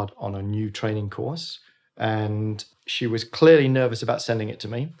hard on a new training course. And she was clearly nervous about sending it to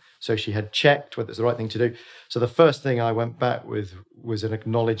me. So she had checked whether it's the right thing to do. So the first thing I went back with was an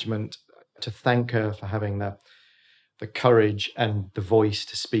acknowledgement to thank her for having the courage and the voice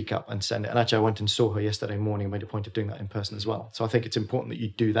to speak up and send it. And actually, I went and saw her yesterday morning and made a point of doing that in person as well. So I think it's important that you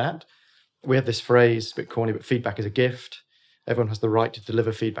do that. We have this phrase, a bit corny, but feedback is a gift. Everyone has the right to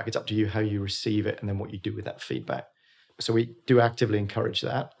deliver feedback. It's up to you how you receive it and then what you do with that feedback. So we do actively encourage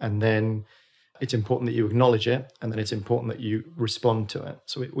that. And then it's important that you acknowledge it, and then it's important that you respond to it.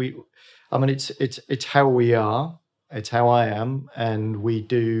 So it's how we are, it's how I am, and we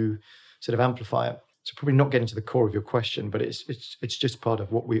do sort of amplify it. So probably not getting to the core of your question, but it's just part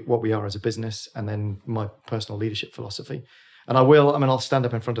of what we are as a business, and then my personal leadership philosophy. And I'll stand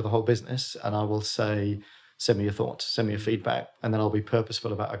up in front of the whole business and I will say, send me your thoughts, send me your feedback, and then I'll be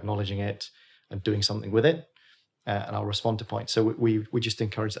purposeful about acknowledging it and doing something with it, and I'll respond to points. So we just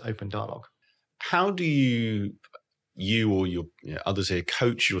encourage that open dialogue. How do you or your others here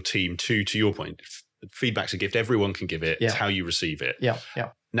coach your team to your point? Feedback's a gift. Everyone can give it. It's how you receive it. Yeah.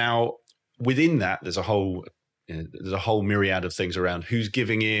 Now, within that, there's a whole myriad of things around who's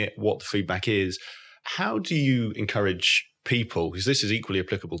giving it, what the feedback is. How do you encourage people, because this is equally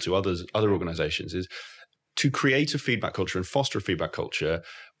applicable to other organizations, is to create a feedback culture and foster a feedback culture,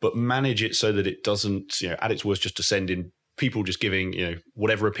 but manage it so that it doesn't, at its worst, just descend in people just giving,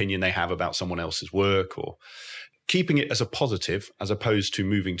 whatever opinion they have about someone else's work, or keeping it as a positive as opposed to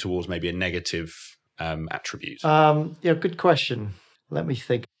moving towards maybe a negative attribute? Good question. Let me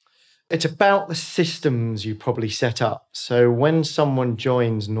think. It's about the systems you probably set up. So when someone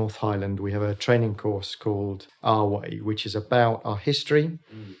joins North Highland, we have a training course called Our Way, which is about our history.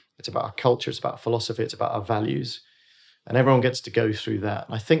 It's about our culture. It's about our philosophy. It's about our values. And everyone gets to go through that.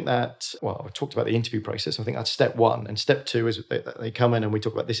 And I think that, I talked about the interview process. I think that's step one. And step two is they come in and we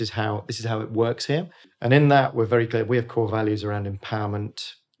talk about this is how it works here. And in that, we're very clear. We have core values around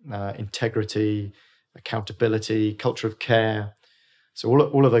empowerment, integrity, accountability, culture of care. So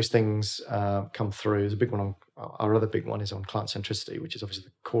all of those things come through. There's a big one our other big one is on client centricity, which is obviously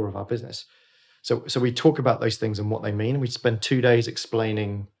the core of our business. So we talk about those things and what they mean. We spend 2 days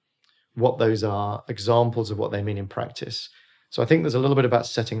explaining what those are, examples of what they mean in practice. So I think there's a little bit about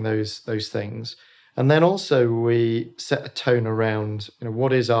setting those things. And then also we set a tone around,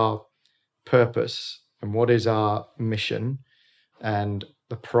 what is our purpose and what is our mission and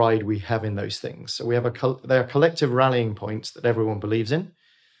the pride we have in those things. So they are collective rallying points that everyone believes in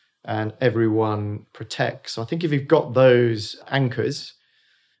and everyone protects. So I think if you've got those anchors,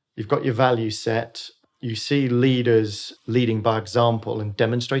 you've got your value set, you see leaders leading by example and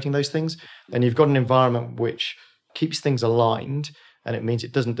demonstrating those things, and you've got an environment which keeps things aligned, and it means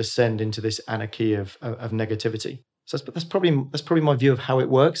it doesn't descend into this anarchy of negativity. So that's probably my view of how it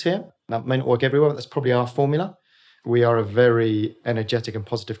works here. That may not work everywhere, but that's probably our formula. We are a very energetic and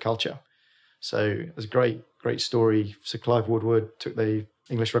positive culture. So there's great great story. Sir Clive Woodward took the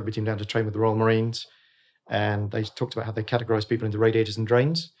English rugby team down to train with the Royal Marines, and they talked about how they categorise people into radiators and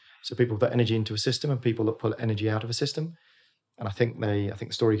drains. So people that put energy into a system and people that pull energy out of a system. And I think the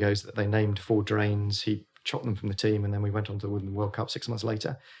story goes that they named 4 drains. He chopped them from the team, and then we went on to win the World Cup 6 months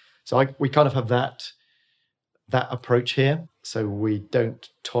later. So we kind of have that approach here. So we don't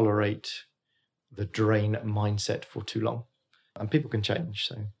tolerate the drain mindset for too long, and people can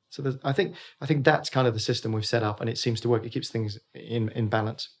change. So I think that's kind of the system we've set up, and it seems to work. It keeps things in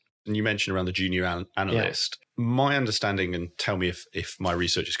balance. And you mentioned around the junior analyst. Yeah. My understanding, and tell me if my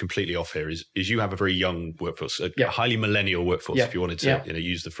research is completely off here, is you have a very young workforce, a highly millennial workforce, if you wanted to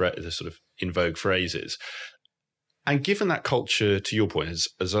use the sort of in vogue phrases. And given that culture, to your point,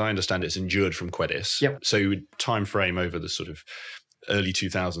 as I understand it, it's endured from Quedis. Yep. So time frame over the sort of early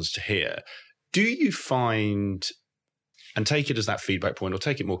 2000s to here, do you find, and take it as that feedback point or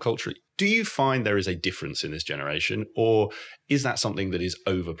take it more culturally, do you find there is a difference in this generation, or is that something that is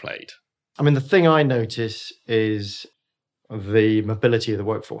overplayed? I mean, the thing I notice is the mobility of the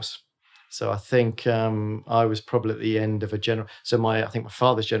workforce. So I think I was probably at the end of a generation. So I think my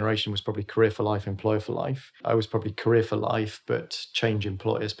father's generation was probably career for life, employer for life. I was probably career for life, but change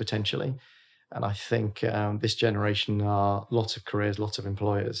employers potentially. And I think this generation are lots of careers, lots of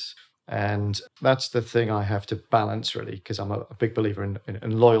employers. And that's the thing I have to balance, really, because I'm a big believer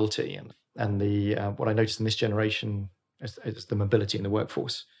in loyalty. And the what I noticed in this generation is the mobility in the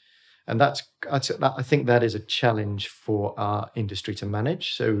workforce. And I think that is a challenge for our industry to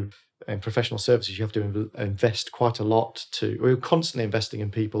manage. So in professional services, you have to invest quite a lot we're constantly investing in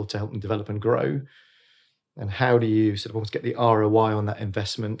people to help them develop and grow. And how do you sort of almost get the ROI on that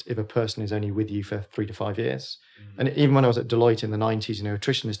investment if a person is only with you for 3 to 5 years? Mm-hmm. And even when I was at Deloitte in the 90s,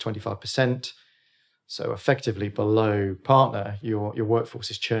 attrition is 25%. So effectively below partner, your workforce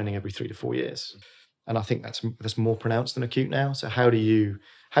is churning every 3 to 4 years. And I think that's more pronounced than acute now. So how do you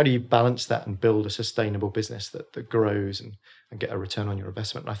balance that and build a sustainable business that grows and get a return on your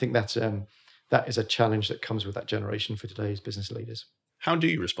investment? And I think that is a challenge that comes with that generation for today's business leaders. How do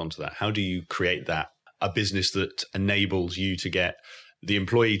you respond to that? How do you create a business that enables you to get the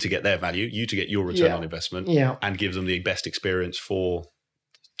employee to get their value, you to get your return on investment, and give them the best experience for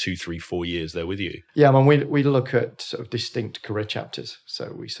 2, 3, 4 years they're with you? Yeah, I mean, we look at sort of distinct career chapters.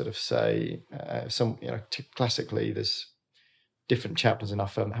 So we sort of say classically there's different chapters in our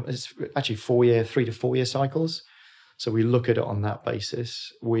firm. It's actually 3 to 4 year cycles. So we look at it on that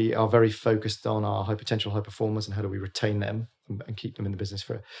basis. We are very focused on our high potential, high performers and how do we retain them and keep them in the business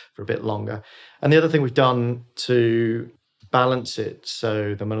for a bit longer. And the other thing we've done to balance it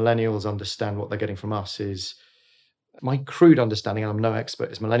so the millennials understand what they're getting from us is, my crude understanding, and I'm no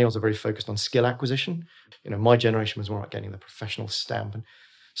expert, is millennials are very focused on skill acquisition. My generation was more about getting the professional stamp. And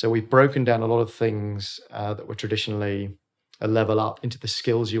so we've broken down a lot of things that were traditionally a level up into the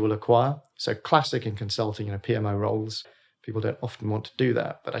skills you will acquire. So classic in consulting, PMO roles, people don't often want to do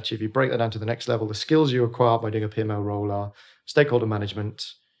that. But actually, if you break that down to the next level, the skills you acquire by doing a PMO role are stakeholder management,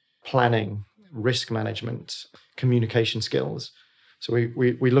 planning, risk management, communication skills. So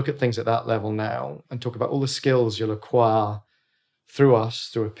we look at things at that level now and talk about all the skills you'll acquire through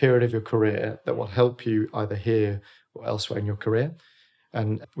us, through a period of your career that will help you either here or elsewhere in your career.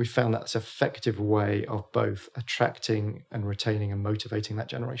 And we found that's an effective way of both attracting and retaining and motivating that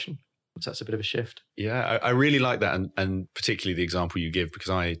generation. So that's a bit of a shift. Yeah, I really like that. And particularly the example you give,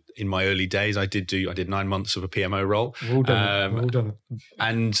 because in my early days, I did 9 months of a PMO role. Well done.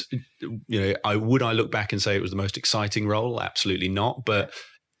 And, would I look back and say it was the most exciting role? Absolutely not. But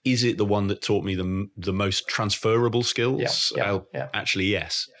is it the one that taught me the most transferable skills? Yeah. Actually,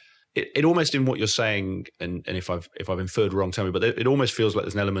 yes. It almost, in what you're saying, and if I've inferred wrong, tell me, but it almost feels like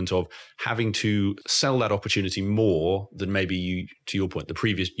there's an element of having to sell that opportunity more than maybe you, to your point,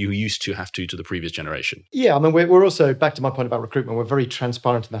 you used to have to the previous generation. Yeah, I mean, we're also, back to my point about recruitment, we're very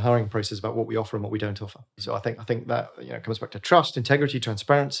transparent in the hiring process about what we offer and what we don't offer. So I think that comes back to trust, integrity,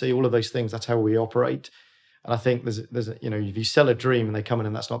 transparency, all of those things. That's how we operate. And I think there's if you sell a dream and they come in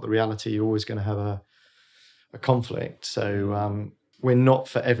and that's not the reality, you're always going to have a conflict. So we're not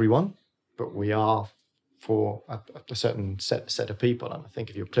for everyone, but we are for a certain set of people. And I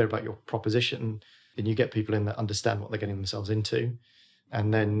think if you're clear about your proposition, then you get people in that understand what they're getting themselves into.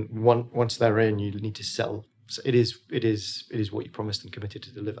 And then once they're in, you need to sell. So it is what you promised and committed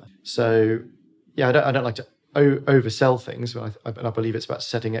to deliver. So yeah, I don't like to oversell things, but I believe it's about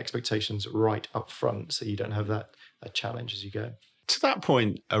setting expectations right up front so you don't have that challenge as you go. To that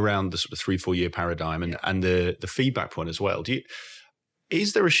point around the sort of 3-4 year paradigm and the feedback point as well,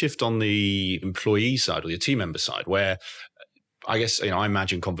 is there a shift on the employee side or the team member side where, I guess, I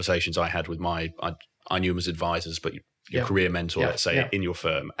imagine conversations I had with I I knew them as advisors, but your Yeah. career mentor, Yeah. let's say, Yeah. in your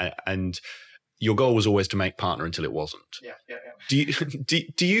firm. And your goal was always to make partner until it wasn't. Yeah. Yeah. Yeah. Do you,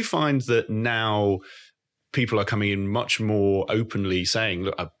 do you find that now people are coming in much more openly saying,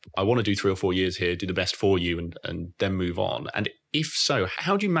 look, I want to do 3 or 4 years here, do the best for you, and then move on? And if so,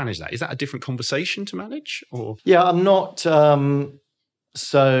 how do you manage that? Is that a different conversation to manage? Or Yeah, I'm not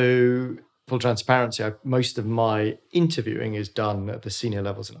so full transparency. Most of my interviewing is done at the senior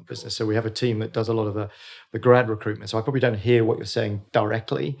levels in our business. So we have a team that does a lot of the grad recruitment. So I probably don't hear what you're saying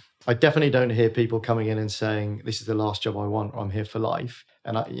directly. I definitely don't hear people coming in and saying, this is the last job I want, or I'm here for life.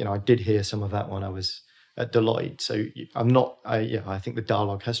 And I did hear some of that when I was at Deloitte. So I'm not, I think the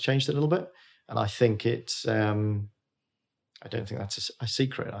dialogue has changed a little bit. And I think it's, I don't think that's a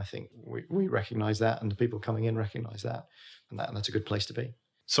secret. I think we recognize that, and the people coming in recognize that, and that's a good place to be.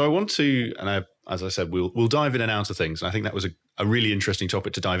 so I want to, and as I said, we'll dive in and out of things. And I think that was a really interesting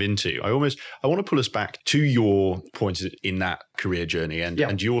topic to dive into. I want to pull us back to your points in that career journey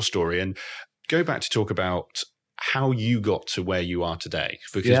and your story, and go back to talk about how you got to where you are today,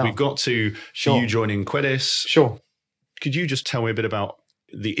 because we've got to you joining Quedis. Sure. Could you just tell me a bit about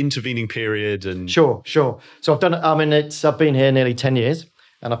the intervening period? And Sure. So I've done, I've been here nearly 10 years,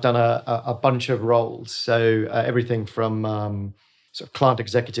 and I've done a bunch of roles. So everything from sort of client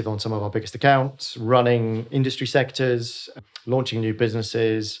executive on some of our biggest accounts, running industry sectors, launching new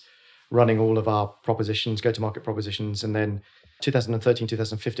businesses, running all of our propositions, go-to-market propositions. And then 2013,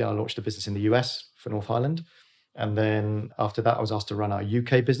 2015, I launched a business in the US for North Highland. And then after that, I was asked to run our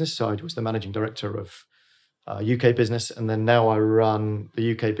UK business. So I was the managing director of UK business. And then now I run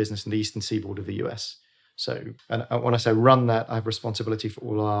the UK business in the eastern seaboard of the US. So, and when I say run that, I have responsibility for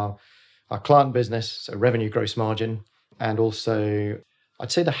all our client business, so revenue, gross margin, and also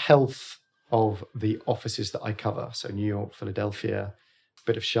I'd say the health of the offices that I cover. So New York, Philadelphia, a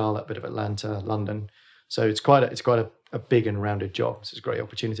bit of Charlotte, a bit of Atlanta, London. So it's quite a big and rounded job. So it's a great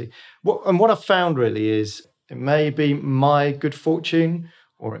opportunity. What I've found really is, it may be my good fortune,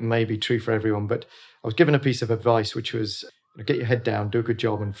 or it may be true for everyone, but I was given a piece of advice, which was, get your head down, do a good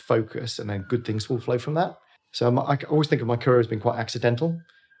job and focus, and then good things will flow from that. So I always think of my career as being quite accidental,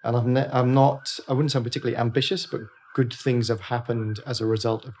 and I wouldn't say I'm particularly ambitious, but good things have happened as a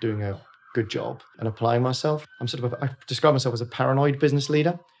result of doing a good job and applying myself. I describe myself as a paranoid business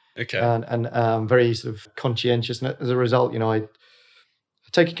leader. Okay. And very sort of conscientious. And as a result, I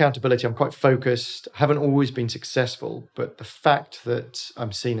take accountability. I'm quite focused. I haven't always been successful, but the fact that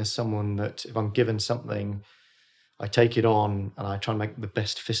I'm seen as someone that if I'm given something, I take it on and I try and make the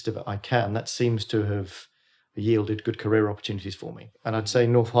best fist of it I can, that seems to have yielded good career opportunities for me. And I'd say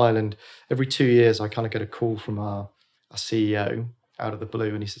North Highland, every 2 years, I kind of get a call from our CEO out of the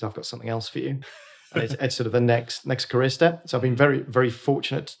blue, and he says, I've got something else for you. And it's sort of the next career step. So I've been very, very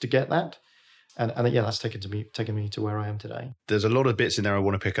fortunate to get that. And that's taken me to where I am today. There's a lot of bits in there I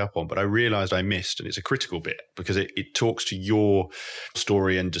want to pick up on, but I realized I missed, and it's a critical bit because it talks to your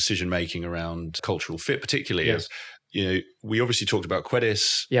story and decision making around cultural fit, particularly as we obviously talked about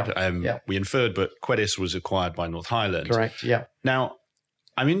Quedis. We inferred, but Quedis was acquired by North Highland. Correct. Yeah. Now,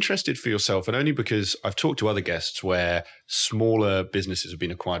 I'm interested for yourself, and only because I've talked to other guests where smaller businesses have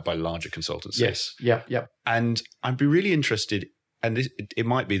been acquired by larger consultancies. Yes. Yeah. Yeah. And I'd be really interested, and it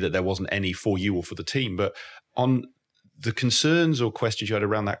might be that there wasn't any for you or for the team, but on the concerns or questions you had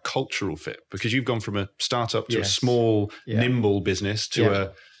around that cultural fit, because you've gone from a startup to a small, nimble business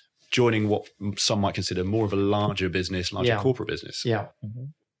to joining what some might consider more of a larger business, larger corporate business. Yeah.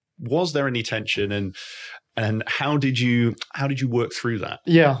 Was there any tension, and how did you work through that?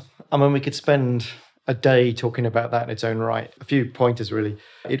 Yeah. I mean, we could spend a day talking about that in its own right. A few pointers, really.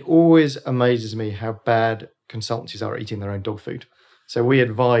 It always amazes me how bad consultancies are eating their own dog food. So we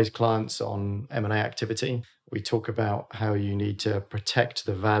advise clients on M&A activity. We talk about how you need to protect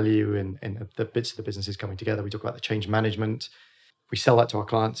the value in the bits of the businesses coming together. We talk about the change management. We sell that to our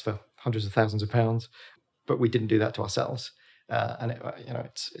clients for hundreds of thousands of pounds, but we didn't do that to ourselves. And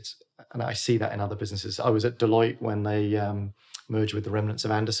I see that in other businesses. I was at Deloitte when they merged with the remnants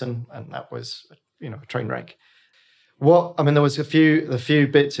of Anderson, and that was a train wreck. There was a few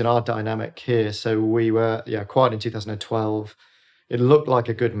bits in our dynamic here. So we were acquired in 2012. It looked like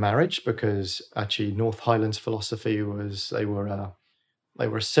a good marriage because actually North Highland's philosophy was they were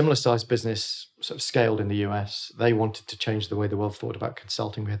a similar sized business, sort of scaled in the US. They wanted to change the way the world thought about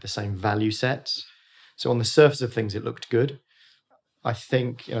consulting. We had the same value sets. So on the surface of things, it looked good. I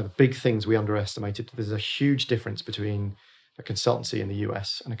think the big things we underestimated. There's a huge difference between a consultancy in the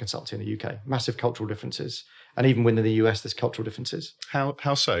US and a consultancy in the UK. Massive cultural differences, and even within the US, there's cultural differences.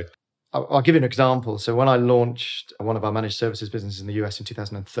 How so? I'll give you an example. So when I launched one of our managed services businesses in the US in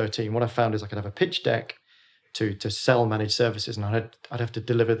 2013, what I found is I could have a pitch deck to sell managed services, and I'd have to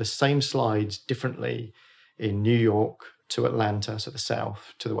deliver the same slides differently in New York to Atlanta, so the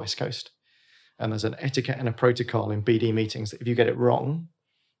South to the West Coast. And there's an etiquette and a protocol in BD meetings that if you get it wrong,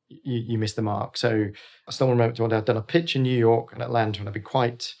 you miss the mark. So I still remember when I'd done a pitch in New York and Atlanta, and I'd be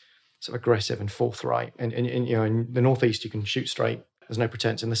quite sort of aggressive and forthright. And you know, in the Northeast, you can shoot straight. There's no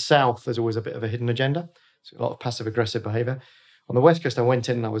pretense. In the South, there's always a bit of a hidden agenda. So a lot of passive aggressive behavior. On the West Coast, I went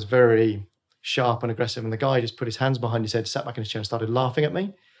in and I was very sharp and aggressive. And the guy just put his hands behind his head, sat back in his chair and started laughing at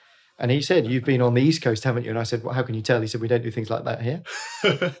me. And he said, "You've been on the East Coast, haven't you?" And I said, "Well, how can you tell?" He said, "We don't do things like that here."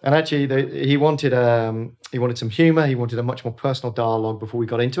 And actually, he wanted some humor. He wanted a much more personal dialogue before we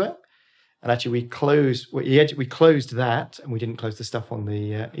got into it. And actually, we closed that, and we didn't close the stuff on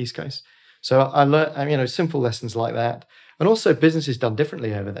the East Coast. So I learned, simple lessons like that. And also business is done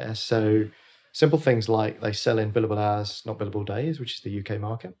differently over there. So simple things like they sell in billable hours, not billable days, which is the UK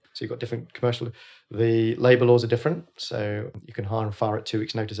market. So you've got different commercial, the labour laws are different. So you can hire and fire at 2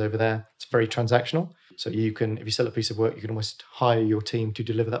 weeks notice over there. It's very transactional. So you can, if you sell a piece of work, you can almost hire your team to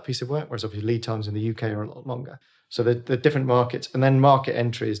deliver that piece of work. Whereas obviously lead times in the UK are a lot longer. So the different markets, and then market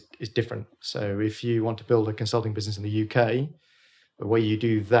entry is different. So if you want to build a consulting business in the UK, the way you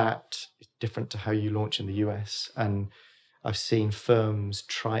do that is different to how you launch in the US. And I've seen firms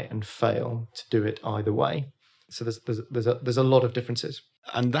try and fail to do it either way. So there's a lot of differences.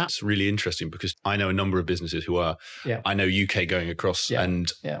 And that's really interesting because I know a number of businesses who are, I know UK going across,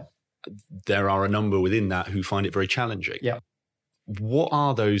 and there are a number within that who find it very challenging. Yeah. What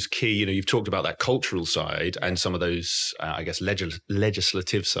are those key, you've talked about that cultural side and some of those, I guess,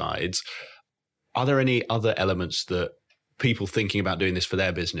 legislative sides. Are there any other elements that people thinking about doing this for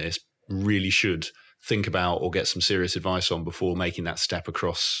their business really should think about or get some serious advice on before making that step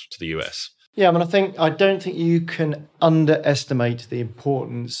across to the US? Yeah, I don't think you can underestimate the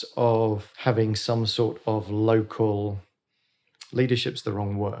importance of having some sort of local leadership's the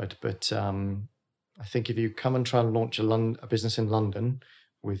wrong word, but I think if you come and try and launch a business in London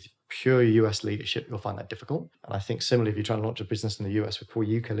with pure US leadership, you'll find that difficult. And I think similarly, if you try and launch a business in the US with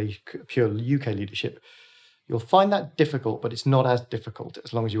pure UK leadership, you'll find that difficult, but it's not as difficult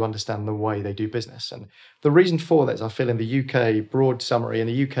as long as you understand the way they do business. And the reason for that is I feel in the UK, broad summary, in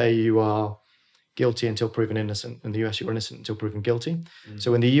the UK, you are guilty until proven innocent. In the US, you're innocent until proven guilty.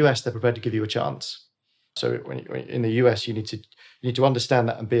 So in the US, they're prepared to give you a chance. So when in the US, you need to understand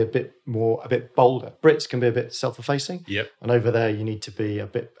that and be a bit bolder. Brits can be a bit self-effacing. Yep. And over there, you need to be a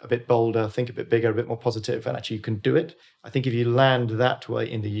bit bolder, think a bit bigger, a bit more positive, and actually you can do it. I think if you land that way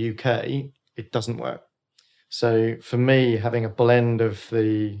in the UK, it doesn't work. So for me, having a blend of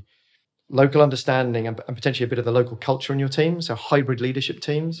the local understanding and potentially a bit of the local culture in your team, so hybrid leadership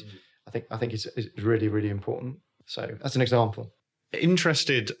teams, I think is really, really important. So that's an example.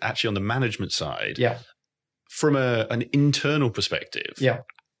 Interested actually on the management side. Yeah. From an internal perspective. Yeah.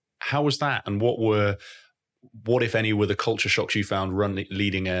 How was that? And what, if any, were the culture shocks you found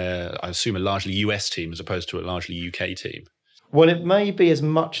leading I assume a largely US team as opposed to a largely UK team? Well, it may be as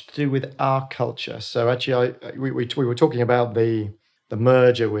much to do with our culture. So actually, we were talking about the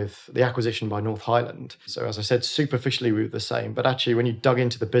merger with the acquisition by North Highland. So as I said, superficially we were the same, but actually when you dug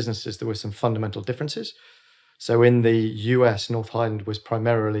into the businesses, there were some fundamental differences. So in the US, North Highland was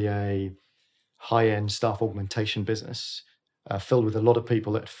primarily a high-end staff augmentation business filled with a lot of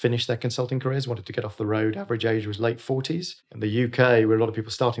people that had finished their consulting careers, wanted to get off the road. Average age was late 40s. In the UK, where a lot of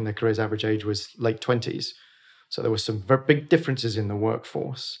people starting their careers, average age was late 20s. So there were some very big differences in the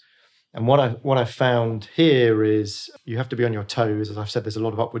workforce. And what I found here is you have to be on your toes. As I've said, there's a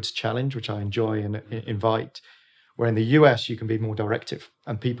lot of upwards challenge, which I enjoy and invite. Where in the US, you can be more directive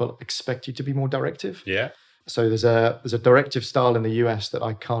and people expect you to be more directive. Yeah. So there's a directive style in the US that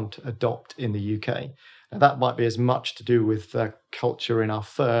I can't adopt in the UK. Now that might be as much to do with the culture in our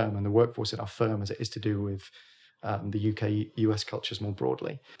firm and the workforce in our firm as it is to do with the UK US cultures more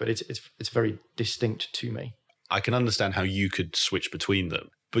broadly. But it's very distinct to me. I can understand how you could switch between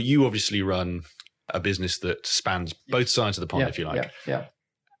them, but you obviously run a business that spans both sides of the pond, if you like. Yeah.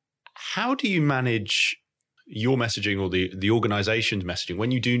 How do you manage your messaging or the organization's messaging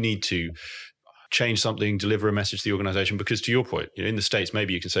when you do need to change something, deliver a message to the organization? Because to your point, in the States,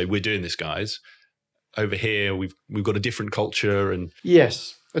 maybe you can say, we're doing this, guys. Over here, we've got a different culture. And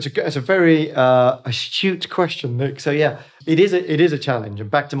yes, it's a very astute question, Nick. So yeah, it is a challenge.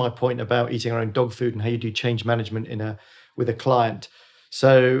 And back to my point about eating our own dog food and how you do change management with a client.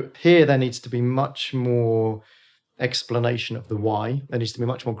 So here there needs to be much more explanation of the why. There needs to be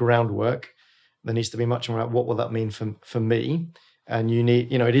much more groundwork. There needs to be much more about what will that mean for me. And you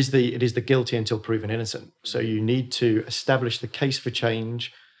need, it is the guilty until proven innocent. So you need to establish the case for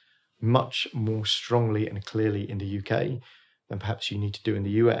change much more strongly and clearly in the UK than perhaps you need to do in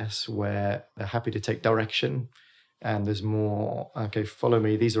the US, where they're happy to take direction and there's more, okay, follow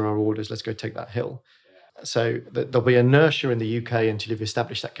me, these are our orders, let's go take that hill. So there'll be inertia in the UK until you've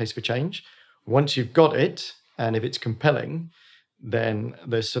established that case for change. Once you've got it, and if it's compelling, then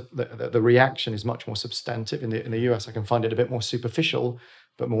the reaction is much more substantive. In the US, I can find it a bit more superficial,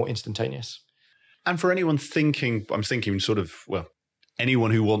 but more instantaneous. And for anyone thinking, I'm thinking sort of, well,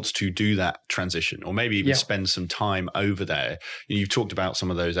 anyone who wants to do that transition or maybe even spend some time over there, you've talked about some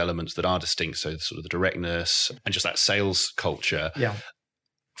of those elements that are distinct. So sort of the directness and just that sales culture. Yeah.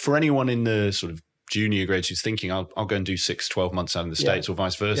 For anyone in the sort of junior grades who's thinking, I'll go and do 6-12 months out in the States or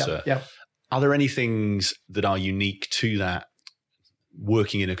vice versa. Yeah. Are there any things that are unique to that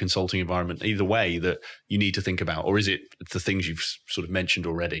working in a consulting environment, either way, that you need to think about? Or is it the things you've sort of mentioned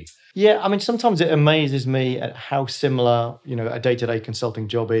already? Yeah, I mean, sometimes it amazes me at how similar, a day-to-day consulting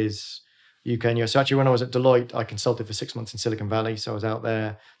job is UK and US. So actually, when I was at Deloitte, I consulted for 6 months in Silicon Valley. So I was out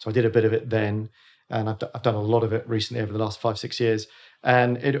there. So I did a bit of it then. And I've done a lot of it recently over the last 5-6 years.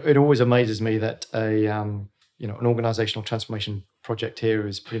 And it always amazes me that an organizational transformation project here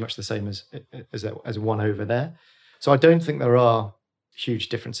is pretty much the same as one over there. So I don't think there are huge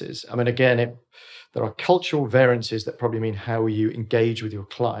differences. I mean, again, there are cultural variances that probably mean how you engage with your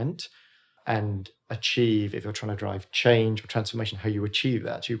client and achieve, if you're trying to drive change or transformation, how you achieve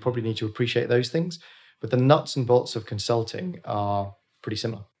that. So you probably need to appreciate those things. But the nuts and bolts of consulting are pretty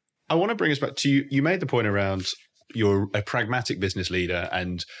similar. I want to bring us back to you. You made the point around you're a pragmatic business leader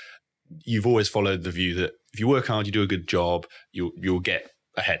and you've always followed the view that if you work hard, you do a good job, you'll get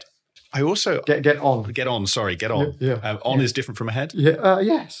ahead. I also get on. Get on. Sorry, get on. Yeah. On is different from ahead. Yeah.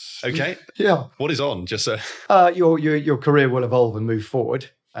 Yes. Okay. Yeah. What is on? Just so your career will evolve and move forward.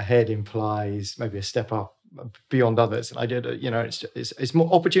 Ahead implies maybe a step up beyond others. And I did. It's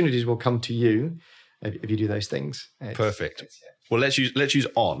more opportunities will come to you if you do those things. Perfect. Well, let's use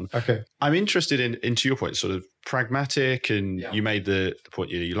on. Okay. I'm interested in to your point, sort of pragmatic, and you made the point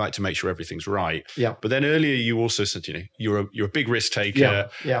you like to make sure everything's right. Yeah. But then earlier you also said you're a big risk taker.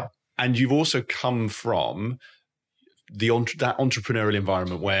 Yeah. And you've also come from that entrepreneurial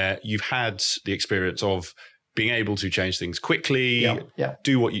environment where you've had the experience of being able to change things quickly,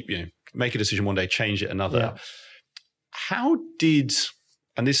 do what make a decision one day, change it another. Yeah. How did,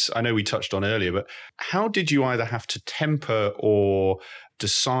 and this I know we touched on earlier, but how did you either have to temper or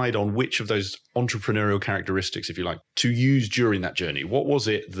decide on which of those entrepreneurial characteristics, if you like, to use during that journey? What was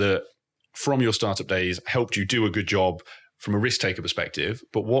it that from your startup days helped you do a good job from a risk taker perspective,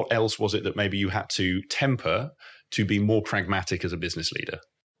 but what else was it that maybe you had to temper to be more pragmatic as a business leader?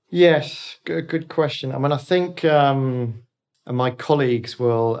 Yes, good question. I mean, I think my colleagues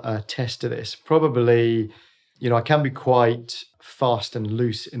will attest to this. Probably, I can be quite fast and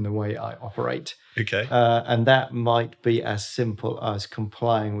loose in the way I operate. Okay. And that might be as simple as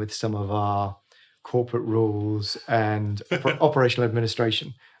complying with some of our corporate rules and operational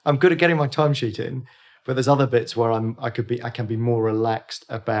administration. I'm good at getting my timesheet in, but there's other bits where I can be more relaxed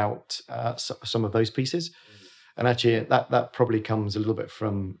about some of those pieces. And actually, that probably comes a little bit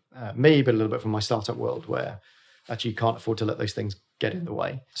from me, but a little bit from my startup world, where actually you can't afford to let those things get in the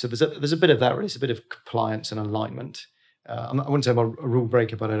way. So there's a bit of that, really. It's a bit of compliance and alignment. I wouldn't say I'm a rule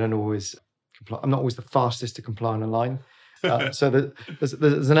breaker, but I don't always comply. I'm not always the fastest to comply and align. So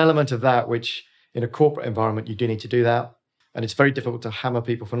there's an element of that which, in a corporate environment, you do need to do that. And it's very difficult to hammer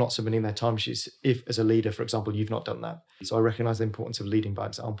people for not submitting their timesheets if, as a leader, for example, you've not done that. So I recognize the importance of leading by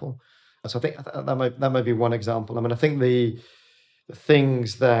example. So I think that might be one example. I mean, I think the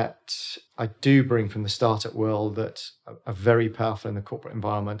things that I do bring from the startup world that are very powerful in the corporate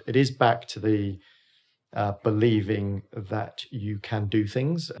environment, it is back to the believing that you can do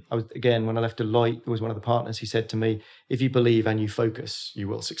things. Again, when I left Deloitte, there was one of the partners, he said to me, if you believe and you focus, you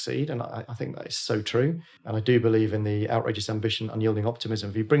will succeed. And I think that is so true. And I do believe in the outrageous ambition, unyielding optimism.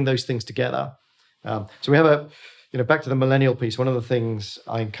 If you bring those things together. So we have back to the millennial piece, one of the things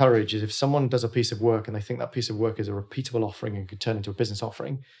I encourage is if someone does a piece of work and they think that piece of work is a repeatable offering and could turn into a business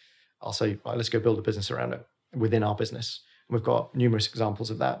offering, I'll say, right, let's go build a business around it within our business. And we've got numerous examples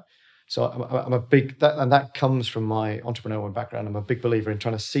of that. So I'm a big, and that comes from my entrepreneurial background. I'm a big believer in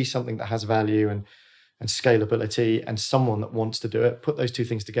trying to see something that has value and scalability and someone that wants to do it, put those two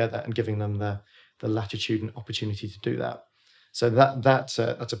things together and giving them the latitude and opportunity to do that. So that's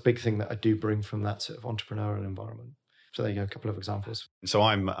a big thing that I do bring from that sort of entrepreneurial environment. So there you go, a couple of examples. So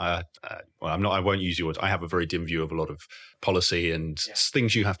I'm not. I won't use your words. I have a very dim view of a lot of policy and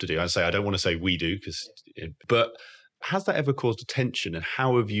things you have to do. I don't want to say we do but Has that ever caused a tension, and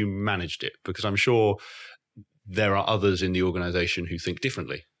how have you managed it? Because I'm sure there are others in the organization who think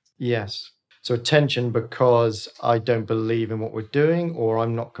differently. Yes. So attention because I don't believe in what we're doing, or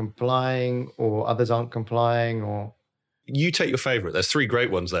I'm not complying, or others aren't complying, or... You take your favorite. There's 3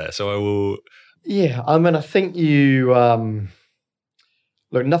 great ones there. So I will... Yeah, I mean, I think you...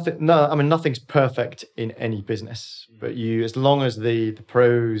 Look, nothing's perfect in any business, but as long as the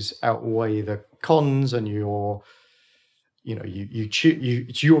pros outweigh the cons, and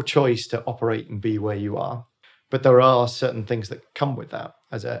it's your choice to operate and be where you are. But there are certain things that come with that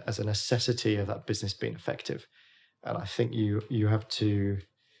as a necessity of that business being effective. And I think you have to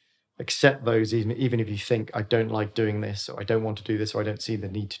accept those, even if you think, I don't like doing this, or I don't want to do this, or I don't see the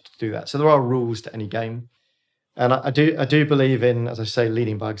need to do that. So there are rules to any game. And I do believe in, as I say,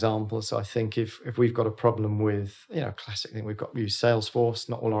 leading by example. So I think if we've got a problem with, classic thing, we've got to use Salesforce.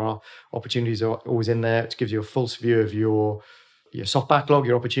 Not all our opportunities are always in there. It gives you a false view of your soft backlog,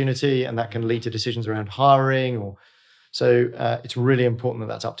 your opportunity, and that can lead to decisions around hiring. So it's really important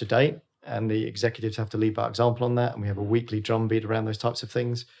that that's up to date, and the executives have to lead by example on that. And we have a weekly drumbeat around those types of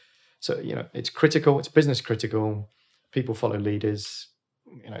things. So it's critical. It's business critical. People follow leaders.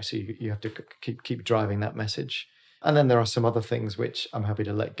 So you have to keep driving that message. And then there are some other things which I'm happy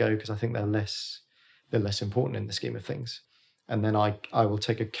to let go because I think they're less important in the scheme of things. And then I will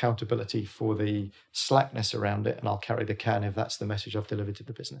take accountability for the slackness around it, and I'll carry the can if that's the message I've delivered to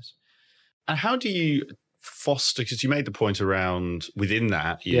the business. And how do you foster, because you made the point around within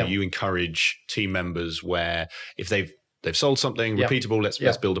that, you encourage team members where if they've sold something repeatable,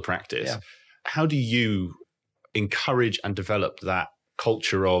 let's build a practice. Yeah. How do you encourage and develop that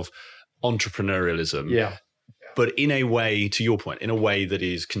culture of entrepreneurialism, but in a way, to your point, in a way that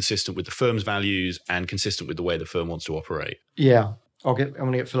is consistent with the firm's values and consistent with the way the firm wants to operate? Yeah. I'm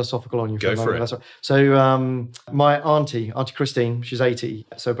going to get philosophical on you. Go for it. So my auntie Christine, she's 80.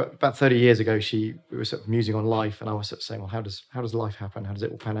 So about 30 years ago, we were sort of musing on life, and I was sort of saying, well, how does life happen? How does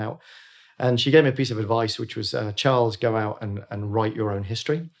it all pan out? And she gave me a piece of advice, which was, Charles, go out and write your own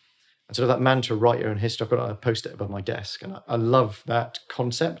history. And sort of that mantra, write your own history, I've got a post-it above my desk. And I love that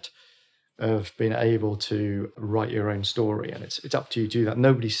concept of being able to write your own story. And it's up to you to do that.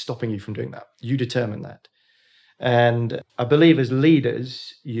 Nobody's stopping you from doing that. You determine that. And I believe as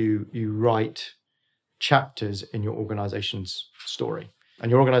leaders, you write chapters in your organization's story.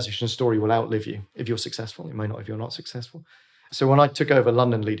 And your organization's story will outlive you if you're successful. It may not if you're not successful. So when I took over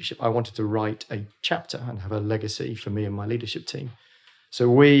London leadership, I wanted to write a chapter and have a legacy for me and my leadership team. So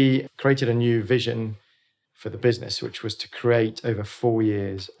we created a new vision for the business, which was to create over 4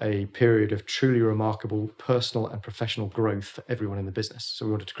 years a period of truly remarkable personal and professional growth for everyone in the business. So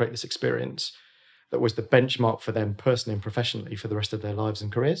we wanted to create this experience that was the benchmark for them personally and professionally for the rest of their lives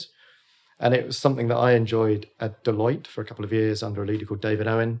and careers. And it was something that I enjoyed at Deloitte for a couple of years under a leader called David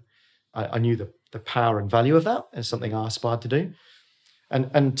Owen. I knew the power and value of that as something I aspired to do.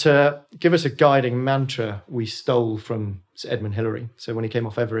 And to give us a guiding mantra, we stole from Sir Edmund Hillary. So when he came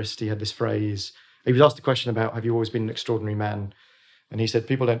off Everest, he had this phrase. He was asked the question about, have you always been an extraordinary man? And he said,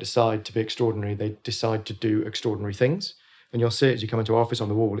 people don't decide to be extraordinary. They decide to do extraordinary things. And you'll see it as you come into our office on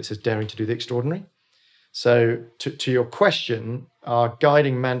the wall, it says, daring to do the extraordinary. So to your question, our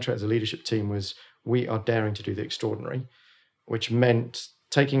guiding mantra as a leadership team was, we are daring to do the extraordinary, which meant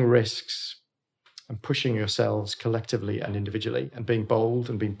taking risks and pushing yourselves collectively and individually and being bold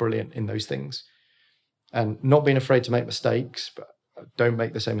and being brilliant in those things. And not being afraid to make mistakes, but don't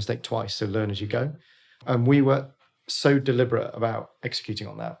make the same mistake twice, so learn as you go. And we were so deliberate about executing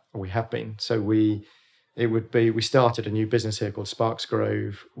on that, or we have been. So we started a new business here called Sparks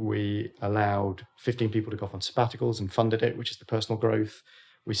Grove. We allowed 15 people to go off on sabbaticals and funded it, which is the personal growth.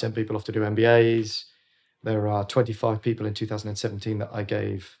 We sent people off to do MBAs. There are 25 people in 2017 that I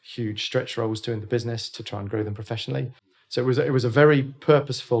gave huge stretch roles to in the business to try and grow them professionally. So it was a very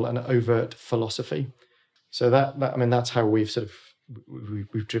purposeful and overt philosophy. So that's how we've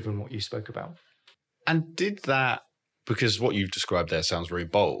driven what you spoke about. And did that, because what you've described there sounds very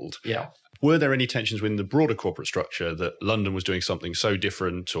bold. Yeah. Were there any tensions within the broader corporate structure that London was doing something so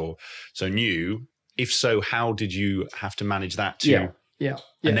different or so new? If so, how did you have to manage that to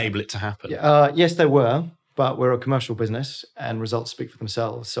enable it to happen? Yes, there were, but we're a commercial business and results speak for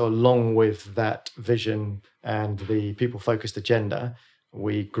themselves. So along with that vision and the people-focused agenda,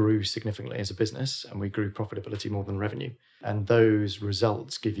 we grew significantly as a business and we grew profitability more than revenue. And those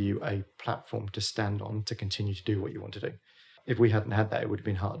results give you a platform to stand on to continue to do what you want to do. If we hadn't had that, it would have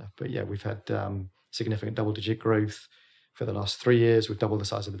been harder. But yeah, we've had significant double-digit growth for the last 3 years. We've doubled the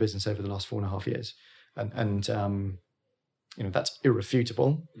size of the business over the last 4.5 years. And that's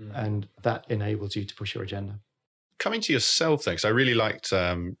irrefutable, and that enables you to push your agenda. coming to yourself then, because I really liked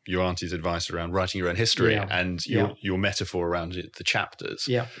your auntie's advice around writing your own history and your metaphor around the chapters.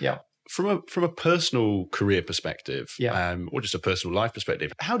 Yeah, yeah. From a personal career perspective, or just a personal life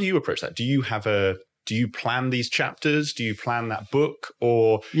perspective, how do you approach that? Do you plan these chapters? Do you plan that book,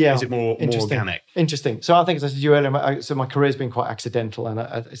 or is it more organic? Interesting. So I think, as I said to you earlier, so my career's been quite accidental, and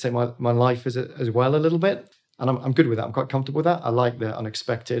I say my life is as well a little bit, and I'm good with that. I'm quite comfortable with that. I like the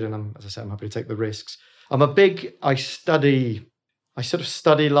unexpected, and as I say, I'm happy to take the risks. I sort of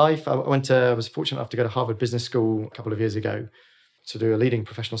study life. I was fortunate enough to go to Harvard Business School a couple of years ago to do a leading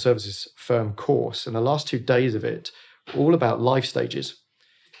professional services firm course, and the last 2 days of it were all about life stages.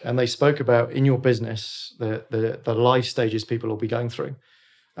 And they spoke about, in your business, the life stages people will be going through.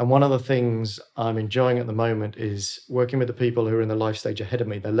 And one of the things I'm enjoying at the moment is working with the people who are in the life stage ahead of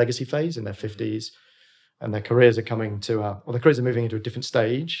me, their legacy phase in their 50s, and their careers are their careers are moving into a different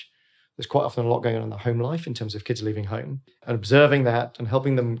stage. There's quite often a lot going on in the home life in terms of kids leaving home, and observing that and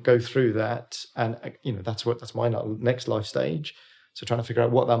helping them go through that. And that's my next life stage. So trying to figure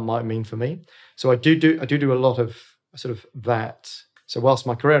out what that might mean for me. So I do a lot of sort of that. So whilst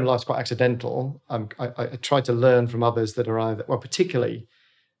my career in life is quite accidental, I try to learn from others that are particularly,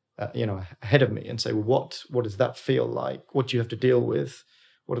 ahead of me, and say, well, what does that feel like? What do you have to deal with?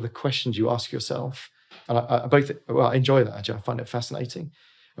 What are the questions you ask yourself? And I enjoy that. Actually, I find it fascinating.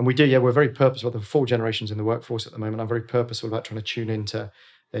 And we're very purposeful. There are 4 generations in the workforce at the moment. I'm very purposeful about trying to tune into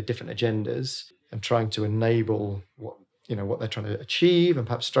their different agendas and trying to enable what they're trying to achieve, and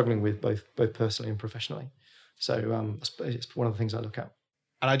perhaps struggling with both personally and professionally. So it's one of the things I look at.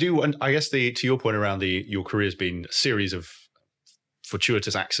 And I guess to your point around your career has been a series of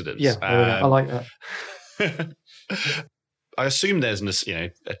fortuitous accidents. Yeah, I like that. I assume there's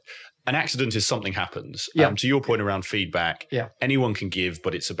an accident is something happens. Yeah. To your point around feedback, anyone can give,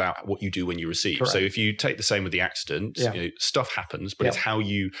 but it's about what you do when you receive. Correct. So if you take the same with the accident, stuff happens, but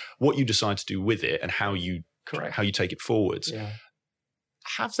it's what you decide to do with it and how you take it forwards. Yeah.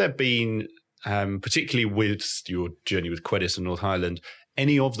 Have there been, particularly with your journey with Quedis and North Highland,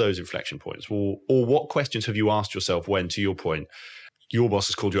 any of those inflection points, or what questions have you asked yourself when, to your point, your boss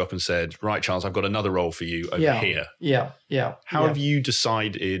has called you up and said, right, Charles, I've got another role for you over here. Yeah. How have you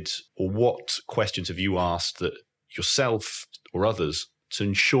decided, or what questions have you asked that yourself or others to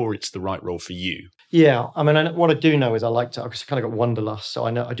ensure it's the right role for you? Yeah. I mean, what I do know is I've kind of got wanderlust. So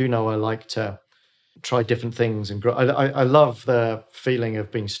I like to try different things and grow. I love the feeling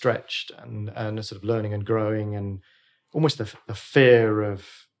of being stretched and sort of learning and growing, and almost the fear of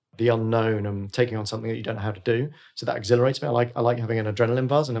the unknown and taking on something that you don't know how to do. So that exhilarates me. I like having an adrenaline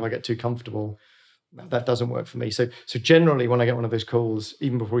buzz, and if I get too comfortable, that doesn't work for me. So generally, when I get one of those calls,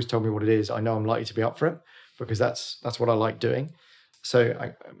 even before he's told me what it is, I know I'm likely to be up for it, because that's what I like doing.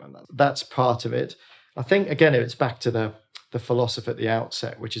 So that's part of it. I think, again, it's back to the philosophy at the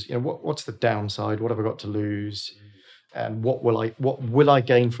outset, which is, what's the downside? What have I got to lose? And what will I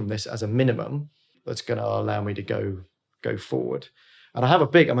gain from this as a minimum that's going to allow me to go forward? And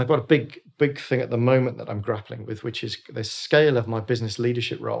I've got a big thing at the moment that I'm grappling with, which is the scale of my business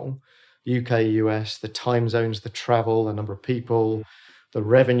leadership role, UK, US, the time zones, the travel, the number of people, the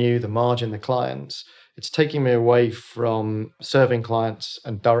revenue, the margin, the clients. It's taking me away from serving clients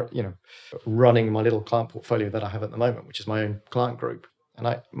and running my little client portfolio that I have at the moment, which is my own client group.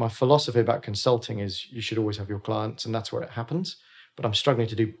 And my philosophy about consulting is you should always have your clients, and that's where it happens. But I'm struggling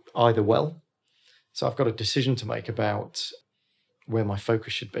to do either well. So I've got a decision to make about where my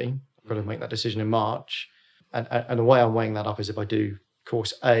focus should be. I've got to make that decision in March. And the way I'm weighing that up is, if I do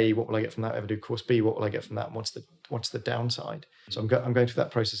course A, what will I get from that? If I do course B, what will I get from that? And what's the downside? So I'm going through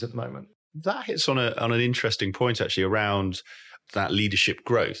that process at the moment. That hits on an interesting point, actually, around that leadership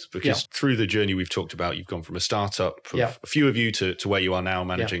growth, because through the journey we've talked about, you've gone from a startup of a few of you to where you are now,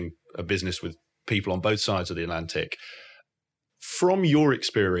 managing a business with people on both sides of the Atlantic. From your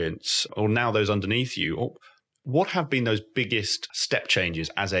experience, or now those underneath you, what have been those biggest step changes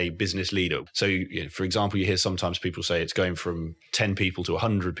as a business leader? So, for example, you hear sometimes people say it's going from 10 people to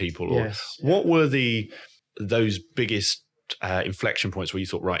 100 people. Or what were those biggest inflection points where you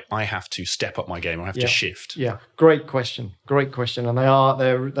thought, right, I have to step up my game, I have to shift? Yeah, great question, and they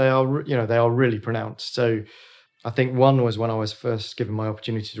are really pronounced. So I think one was when I was first given my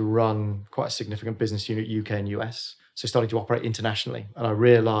opportunity to run quite a significant business unit, UK and US, so starting to operate internationally, and I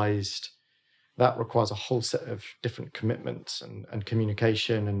realized that requires a whole set of different commitments and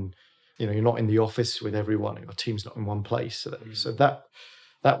communication, and you're not in the office with everyone, your team's not in one place, so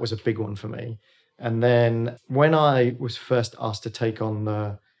that was a big one for me. And then when I was first asked to take on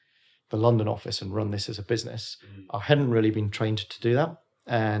the London office and run this as a business, I hadn't really been trained to do that.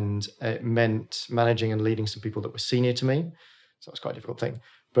 and it meant managing and leading some people that were senior to me. So it was quite a difficult thing.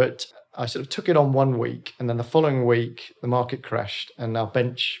 But I sort of took it on 1 week, and then the following week, the market crashed and our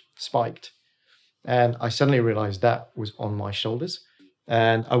bench spiked. And I suddenly realized that was on my shoulders.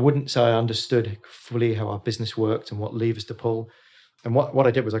 And I wouldn't say I understood fully how our business worked and what levers to pull. And what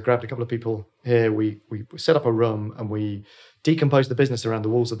I did was I grabbed a couple of people here. We set up a room and we decomposed the business around the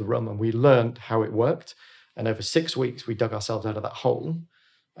walls of the room, and we learned how it worked. And over 6 weeks, we dug ourselves out of that hole.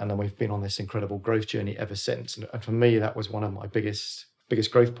 And then we've been on this incredible growth journey ever since. And for me, that was one of my biggest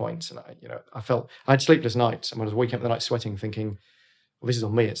growth points. And I felt I had sleepless nights, and I was waking up in the night sweating, thinking, well, this is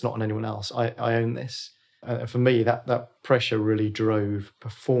on me. It's not on anyone else. I own this. And for me, that pressure really drove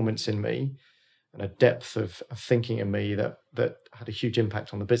performance in me and a depth of thinking in me that had a huge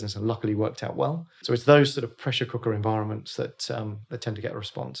impact on the business, and luckily worked out well. So it's those sort of pressure cooker environments that tend to get a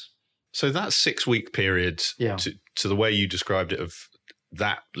response. So that 6-week period, to the way you described it, of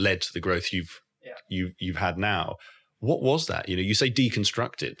that led to the growth you've had now. What was that? You say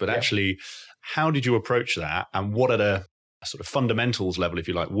deconstruct it, but actually, how did you approach that? And what at a sort of fundamentals level, if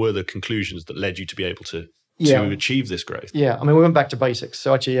you like, were the conclusions that led you to be able to achieve this growth? Yeah, I mean, we went back to basics.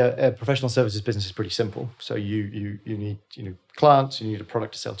 So actually, a professional services business is pretty simple. So you need clients, you need a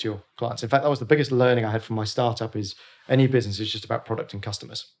product to sell to your clients. In fact, that was the biggest learning I had from my startup. Is any business is just about product and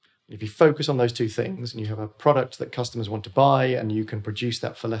customers. If you focus on those two things, and you have a product that customers want to buy, and you can produce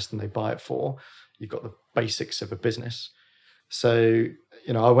that for less than they buy it for, you've got the basics of a business. So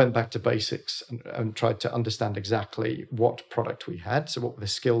I went back to basics and tried to understand exactly what product we had. So what were the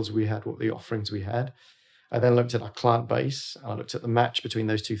skills we had, what were the offerings we had. I then looked at our client base. I looked at the match between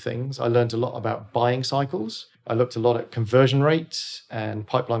those two things. I learned a lot about buying cycles. I looked a lot at conversion rates and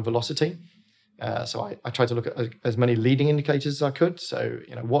pipeline velocity. So I tried to look at as many leading indicators as I could. So,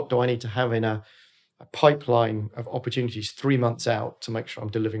 what do I need to have in a pipeline of opportunities 3 months out to make sure I'm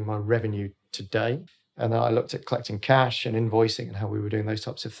delivering my revenue today? And then I looked at collecting cash and invoicing and how we were doing those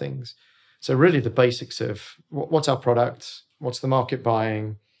types of things. So really the basics of what's our product, what's the market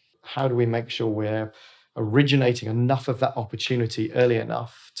buying, how do we make sure we're originating enough of that opportunity early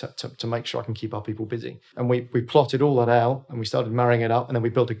enough to make sure I can keep our people busy. And we plotted all that out, and we started marrying it up, and then we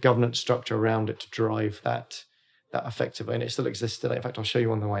built a governance structure around it to drive that effectively. And it still exists today. In fact, I'll show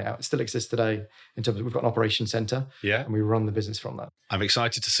you on the way out. It still exists today in terms of we've got an operation center, and we run the business from that. I'm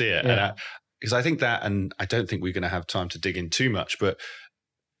excited to see it. Yeah. Because I think that, and I don't think we're going to have time to dig in too much, but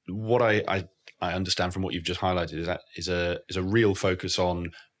what I understand from what you've just highlighted is a real focus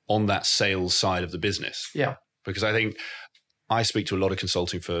on that sales side of the business. Yeah. Because I think I speak to a lot of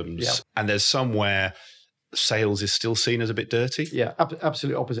consulting firms, and there's somewhere sales is still seen as a bit dirty. Yeah,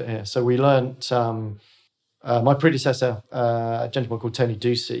 absolutely opposite here. So we learned, my predecessor, a gentleman called Tony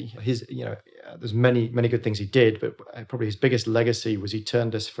Ducey, there's many good things he did, but probably his biggest legacy was he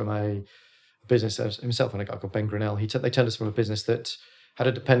turned us from a business, himself and a guy called Ben Grinnell, they turned us from a business that had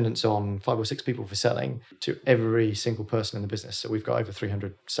a dependence on 5 or 6 people for selling to every single person in the business. So we've got over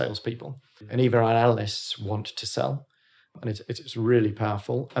 300 salespeople, and even our analysts want to sell, and it's really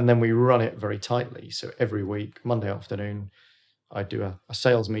powerful. And then we run it very tightly. So every week, Monday afternoon, I do a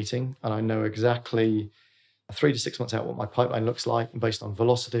sales meeting, and I know exactly 3 to 6 months out what my pipeline looks like, based on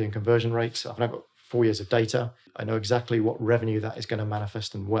velocity and conversion rates. I've now got 4 years of data. I know exactly what revenue that is going to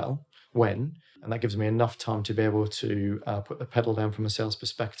manifest and when. And that gives me enough time to be able to put the pedal down from a sales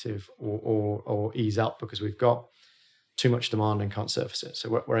perspective or ease up because we've got too much demand and can't service it.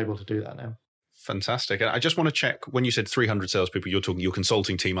 So we're able to do that now. Fantastic. And I just want to check, when you said 300 salespeople, you're talking your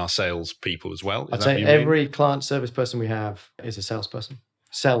consulting team are salespeople as well? I'd say every client service person we have is a salesperson.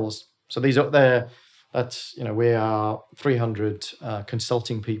 Sells. So these are there. That's, we are 300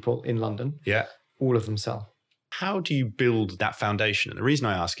 consulting people in London. Yeah. All of them sell. How do you build that foundation? And the reason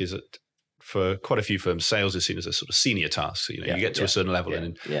I ask is that for quite a few firms, sales is seen as a sort of senior task. So, you get to a certain level.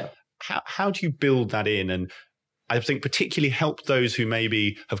 How do you build that in? And I think particularly help those who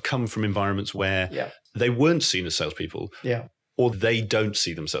maybe have come from environments where they weren't seen as salespeople, or they don't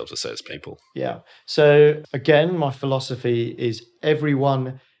see themselves as salespeople. Yeah. So again, my philosophy is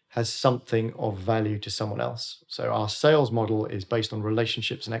everyone has something of value to someone else. So our sales model is based on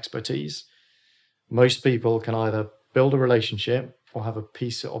relationships and expertise. Most people can either build a relationship or have a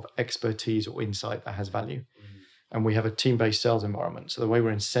piece of expertise or insight that has value. Mm-hmm. And we have a team-based sales environment. So the way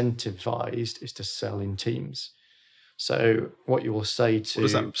we're incentivized is to sell in teams. So what you will say to... What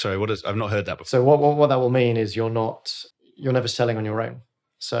is that? Sorry, I've not heard that before. So what that will mean is you're never selling on your own.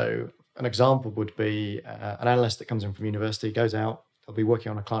 So an example would be an analyst that comes in from university, goes out, they'll be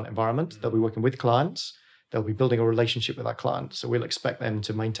working on a client environment, they'll be working with clients, they'll be building a relationship with that client. So we'll expect them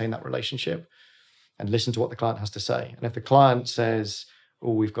to maintain that relationship and listen to what the client has to say. And if the client says,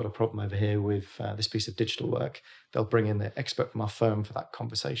 oh, we've got a problem over here with this piece of digital work, they'll bring in the expert from our firm for that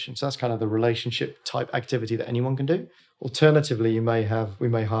conversation. So that's kind of the relationship type activity that anyone can do. Alternatively, we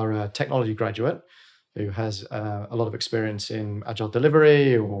may hire a technology graduate who has a lot of experience in agile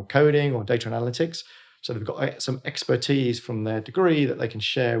delivery or coding or data analytics. So they've got some expertise from their degree that they can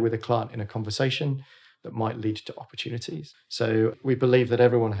share with a client in a conversation that might lead to opportunities. So we believe that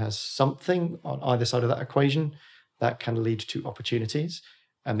everyone has something on either side of that equation that can lead to opportunities.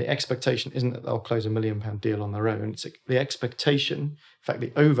 And the expectation isn't that they'll close £1 million deal on their own. It's the expectation, in fact,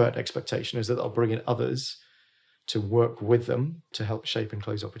 the overt expectation is that they'll bring in others to work with them to help shape and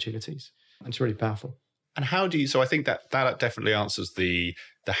close opportunities. And it's really powerful. And how do you, so I think that definitely answers the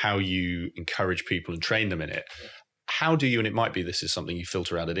how you encourage people and train them in it. How do you, and it might be this is something you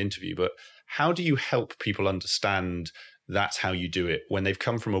filter out at interview, but how do you help people understand that's how you do it when they've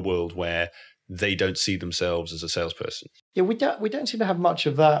come from a world where they don't see themselves as a salesperson? Yeah, we don't seem to have much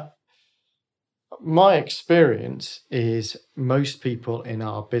of that. My experience is most people in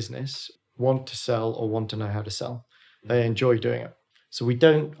our business want to sell or want to know how to sell. They enjoy doing it. So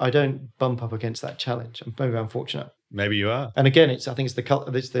I don't bump up against that challenge. Maybe I'm fortunate. Maybe you are. And again, I think it's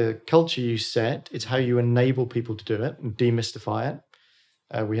the culture you set. It's how you enable people to do it and demystify it.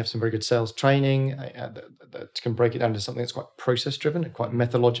 We have some very good sales training that can break it down to something that's quite process driven and quite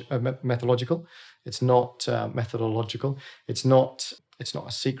methodological. It's not methodological. It's not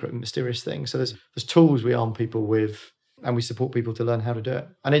a secret and mysterious thing. So there's tools we arm people with, and we support people to learn how to do it.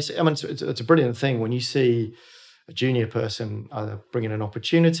 And it's a brilliant thing when you see a junior person either bring in an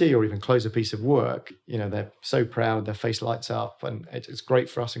opportunity or even close a piece of work. They're so proud, their face lights up, and it's great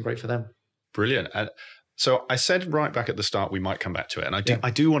for us and great for them. Brilliant. And so I said right back at the start we might come back to it, and I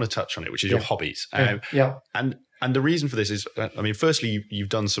do want to touch on it, which is your hobbies. And the reason for this is, firstly, you've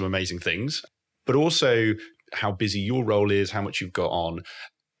done some amazing things, but also how busy your role is, how much you've got on,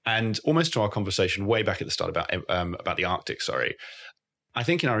 and almost to our conversation way back at the start about the Arctic. Sorry. I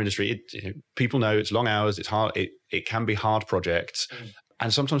think in our industry, people know it's long hours, it's hard, it can be hard projects,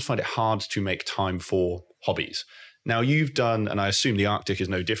 and sometimes find it hard to make time for hobbies. Now you've done, and I assume the Arctic is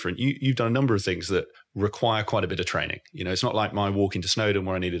no different, you've done a number of things that require quite a bit of training. It's not like my walk into Snowdon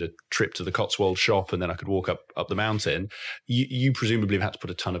where I needed a trip to the Cotswold shop and then I could walk up the mountain. You presumably have had to put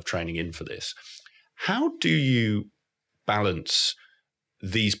a ton of training in for this. How do you balance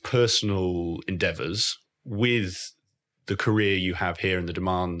these personal endeavors with the career you have here and the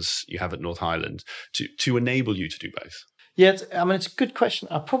demands you have at North Highland to enable you to do both? Yeah, it's a good question.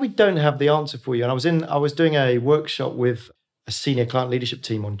 I probably don't have the answer for you. And I was doing a workshop with a senior client leadership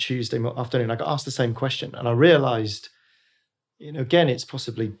team on Tuesday afternoon. I got asked the same question, and I realized, again, it's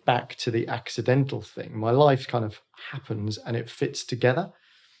possibly back to the accidental thing. My life kind of happens and it fits together.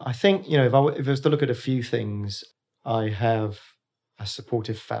 I think, if I was to look at a few things, I have a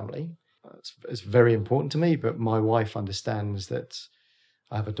supportive family. It's very important to me, but my wife understands that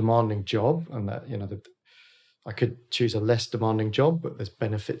I have a demanding job and that, I could choose a less demanding job, but there's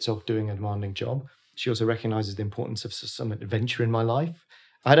benefits of doing a demanding job. She also recognizes the importance of some adventure in my life.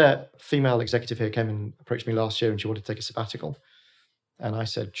 I had a female executive here came and approached me last year and she wanted to take a sabbatical. And I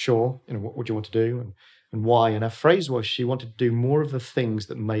said, sure, what do you want to do and why? And her phrase was she wanted to do more of the things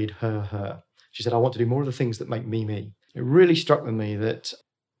that made her her. She said, I want to do more of the things that make me me. It really struck with me that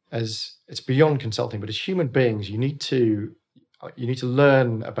as it's beyond consulting, but as human beings, you need to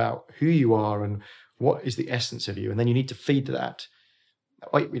learn about who you are and what is the essence of you, and then you need to feed that.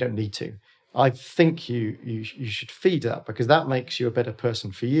 Wait, we don't need to. I think you should feed that because that makes you a better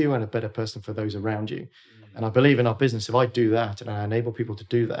person for you and a better person for those around you. And I believe in our business, if I do that and I enable people to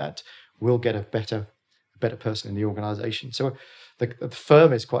do that, we'll get a better person in the organization. So the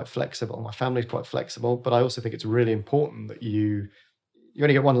firm is quite flexible. My family is quite flexible, but I also think it's really important that you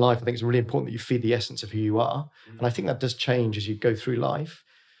only get one life. I think it's really important that you feed the essence of who you are. And I think that does change as you go through life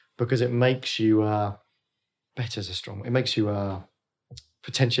because it makes you better is a strong, it makes you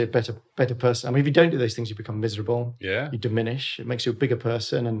potentially a better person. If you don't do those things, you become miserable. Yeah. You diminish. It makes you a bigger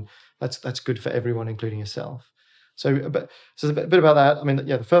person, and that's good for everyone, including yourself. So a bit about that.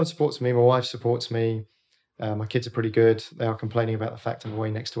 The firm supports me. My wife supports me. My kids are pretty good. They are complaining about the fact I'm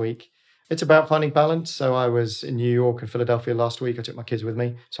away next week. It's about finding balance. So I was in New York and Philadelphia last week. I took my kids with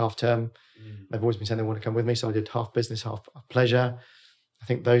me. It's half term. They've always been saying they want to come with me. So I did half business, half pleasure. I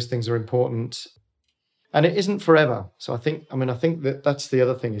think those things are important. And it isn't forever. So I think that's the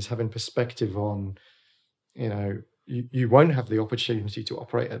other thing is having perspective on, you won't have the opportunity to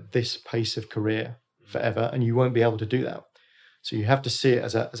operate at this pace of career forever, and you won't be able to do that. So you have to see it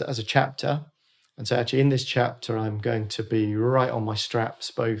as a chapter and say, actually, in this chapter, I'm going to be right on my straps,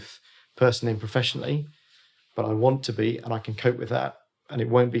 both personally and professionally, but I want to be, and I can cope with that. and it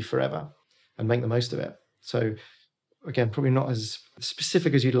won't be forever, and make the most of it. So again, probably not as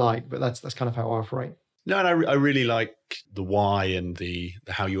specific as you'd like, but that's kind of how I operate. No, and I really like the why and the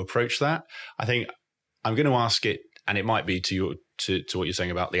how you approach that. I think I'm going to ask it, and it might be to what you're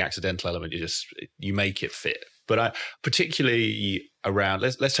saying about the accidental element. You make it fit. But I particularly around,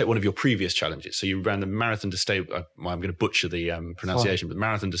 let's take one of your previous challenges. So you ran the Marathon des Sables. I'm going to butcher the pronunciation, but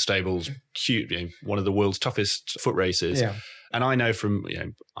Marathon des Sables, one of the world's toughest foot races. Yeah. And I know from,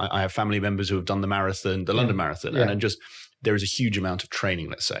 I have family members who have done the marathon, the London Marathon, and just there is a huge amount of training,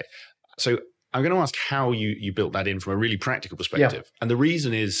 let's say. So I'm going to ask how you built that in from a really practical perspective. Yeah. And the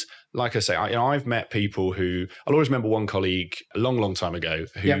reason is, like I say, I've met people who, I'll always remember one colleague a long, long time ago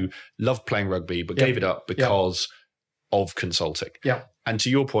who loved playing rugby, but gave it up because of consulting. Yeah. And to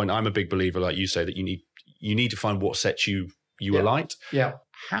your point, I'm a big believer, like you say, that you need to find what sets you alight. Yeah.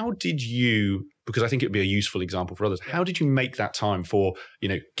 How did you, because I think it would be a useful example for others, how did you make that time for,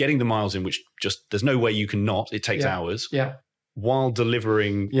 getting the miles in, which just, there's no way you can not, it takes hours. Yeah. While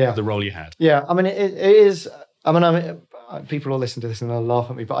delivering the role you had. Yeah, I mean, it is. I mean, people will listen to this and they'll laugh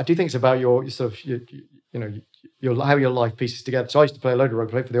at me, but I do think it's about your sort of, your how your life pieces together. So I used to play a load of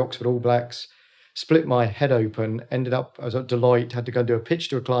rugby, played for the Oxford All Blacks, split my head open, ended up, I was at Deloitte, had to go and do a pitch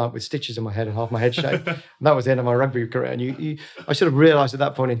to a client with stitches in my head and half my head shaved. And that was the end of my rugby career. And I sort of realised at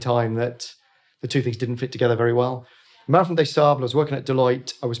that point in time that the two things didn't fit together very well. Marathon des Sables, I was working at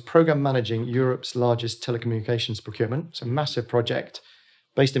Deloitte. I was program managing Europe's largest telecommunications procurement. It's a massive project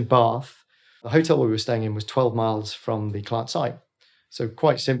based in Bath. The hotel we were staying in was 12 miles from the client site. So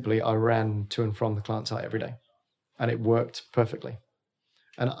quite simply, I ran to and from the client site every day, and it worked perfectly.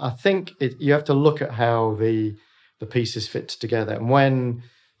 And I think you have to look at how the pieces fit together. And when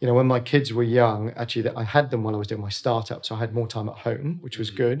my kids were young, actually, I had them while I was doing my startup, so I had more time at home, which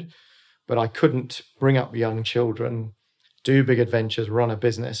was good. But I couldn't bring up young children, do big adventures, run a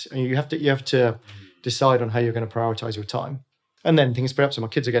business. And you have to decide on how you're going to prioritize your time. And then things, perhaps my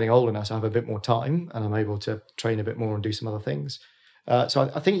kids are getting older now, so I have a bit more time and I'm able to train a bit more and do some other things.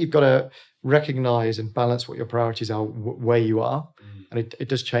 So I think you've got to recognize and balance what your priorities are, where you are. And it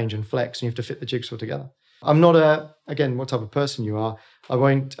does change and flex, and you have to fit the jigsaw together. I'm not again, what type of person you are. I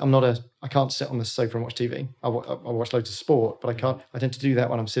can't sit on the sofa and watch TV. I watch loads of sport, but I tend to do that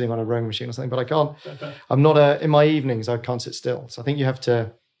when I'm sitting on a rowing machine or something, but I can't, in my evenings, I can't sit still. So I think you have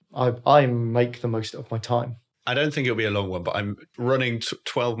to, I make the most of my time. I don't think it'll be a long one, but I'm running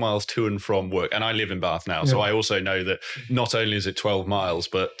 12 miles to and from work, and I live in Bath now. So I also know that not only is it 12 miles,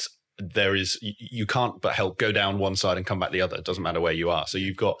 but you can't but help go down one side and come back the other. It doesn't matter where you are. So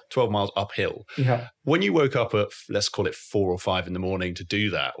you've got 12 miles uphill. Yeah. When you woke up at, let's call it 4 or 5 in the morning to do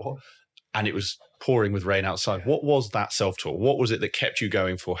that, and it was pouring with rain outside, what was that self-talk? What was it that kept you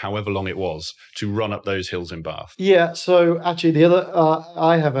going for however long it was to run up those hills in Bath? Yeah. So actually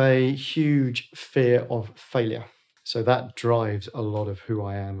I have a huge fear of failure. So that drives a lot of who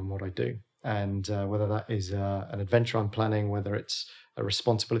I am and what I do. And whether that is an adventure I'm planning, whether it's a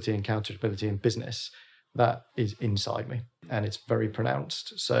responsibility and accountability in business, that is inside me and it's very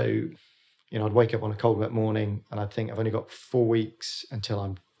pronounced. So, I'd wake up on a cold, wet morning and I'd think I've only got 4 weeks until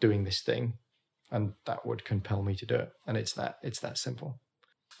I'm doing this thing, and that would compel me to do it. And it's that simple.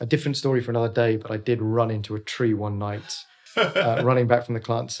 A different story for another day, but I did run into a tree one night, running back from the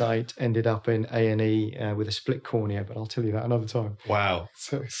client site, ended up in A&E with a split cornea, but I'll tell you that another time. Wow.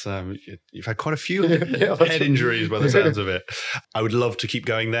 So, you've had quite a few head injuries by the sounds of it. I would love to keep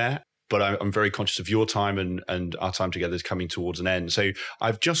going there, but I'm very conscious of your time and our time together is coming towards an end. So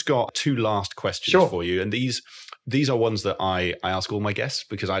I've just got 2 last questions for you. And these are ones that I ask all my guests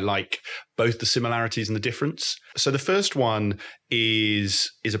because I like both the similarities and the difference. So the first one is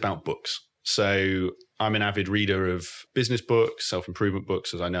about books. So I'm an avid reader of business books, self-improvement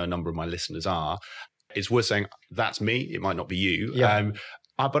books, as I know a number of my listeners are. It's worth saying that's me. It might not be you. Yeah.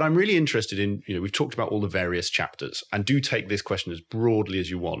 But I'm really interested in, we've talked about all the various chapters, and do take this question as broadly as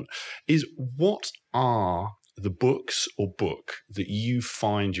you want, is what are the books or book that you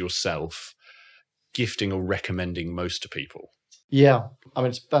find yourself gifting or recommending most to people? Yeah, I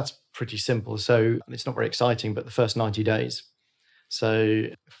mean, that's pretty simple. So it's not very exciting, but the first 90 days. So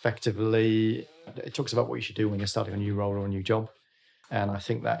effectively, it talks about what you should do when you're starting a new role or a new job. And I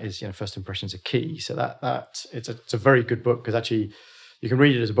think that is, first impressions are key. So that it's a very good book because actually you can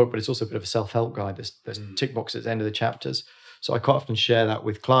read it as a book, but it's also a bit of a self-help guide. There's tick boxes at the end of the chapters. So I quite often share that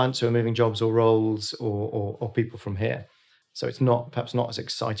with clients who are moving jobs or roles or people from here. So it's perhaps not as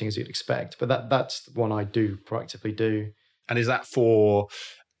exciting as you'd expect, but that's the one I do proactively do. And is that for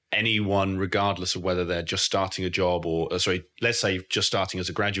anyone, regardless of whether they're just starting a job or, let's say just starting as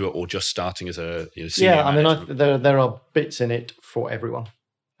a graduate or just starting as a senior manager? There are bits in it for everyone.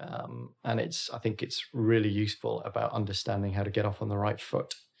 And I think it's really useful about understanding how to get off on the right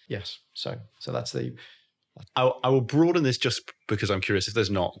foot. Yes. So that's I will broaden this just because I'm curious. If there's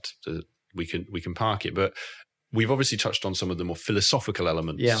not, we can park it. But we've obviously touched on some of the more philosophical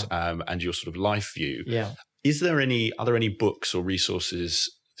elements, and your sort of life view. Yeah. Are there any books or resources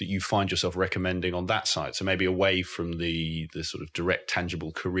that you find yourself recommending on that side? So maybe away from the sort of direct,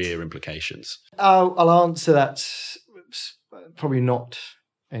 tangible career implications. I'll answer that probably not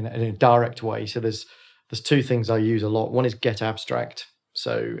in a direct way. So there's two things I use a lot. One is Get Abstract.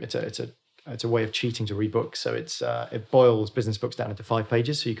 So it's a way of cheating to read books. So it boils business books down into 5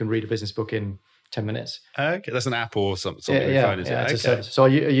 pages, so you can read a business book in 10 minutes. Okay, that's an app or something. It's a service. So I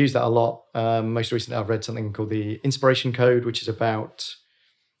use that a lot. Most recently, I've read something called the Inspiration Code, which is about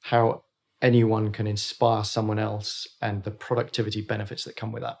how anyone can inspire someone else and the productivity benefits that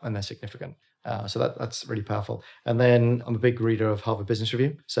come with that, and they're significant. So that's really powerful. And then I'm a big reader of Harvard Business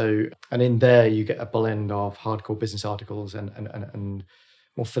Review. And in there you get a blend of hardcore business articles and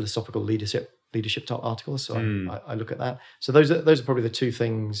more philosophical leadership type articles. So I look at that. So those are probably the two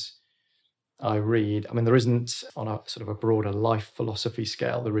things I read. I mean, there isn't, on a sort of a broader life philosophy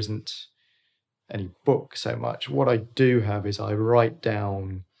scale, there isn't any book so much. What I do have is I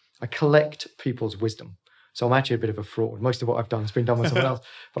collect people's wisdom. So I'm actually a bit of a fraud. Most of what I've done has been done with someone else.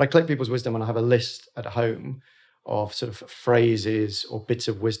 But I collect people's wisdom, and I have a list at home of sort of phrases or bits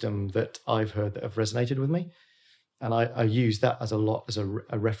of wisdom that I've heard that have resonated with me. And I use that as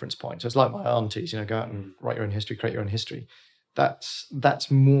a reference point. So it's like my aunties, go out and write your own history, create your own history.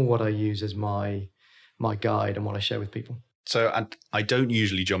 That's more what I use as my guide and what I share with people. So I don't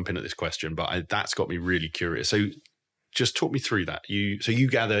usually jump in at this question, but that's got me really curious. So just talk me through that. You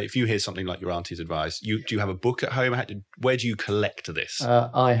gather, if you hear something like your auntie's advice, do you have a book at home? Where do you collect this?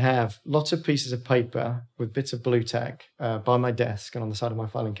 I have lots of pieces of paper with bits of blue tack by my desk and on the side of my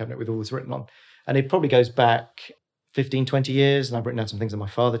filing cabinet with all this written on. And it probably goes back 15, 20 years. And I've written down some things that my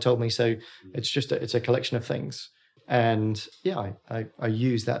father told me. So it's it's a collection of things. And yeah, I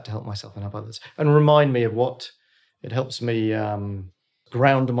use that to help myself and help others and remind me of what it helps me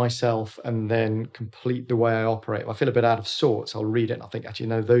ground myself and then complete the way I operate. If I feel a bit out of sorts, I'll read it and I think, actually,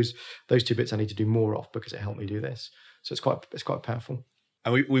 no, those 2 bits I need to do more of because it helped me do this. So it's quite powerful.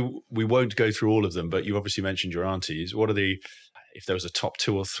 And we won't go through all of them, but you obviously mentioned your aunties. What are if there was a top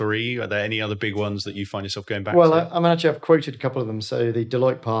 2 or 3, are there any other big ones that you find yourself going back to? Well, I've quoted a couple of them. So the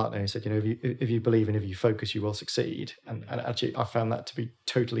Deloitte partner said, if you believe and if you focus, you will succeed. And actually, I found that to be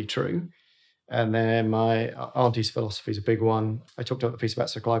totally true. And then my auntie's philosophy is a big one. I talked about the piece about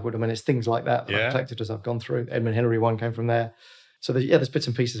Sir Clive Woodham, and it's things like that I've collected as I've gone through. Edmund Hillary one came from there. So there's bits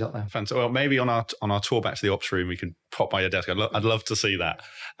and pieces out there. Fantastic. Well, maybe on our tour back to the ops room, we can pop by your desk. I'd love to see that.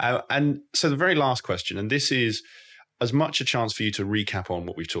 And so the very last question, and this is as much a chance for you to recap on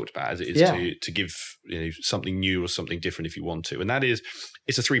what we've talked about as it is to give something new or something different if you want to. And that is,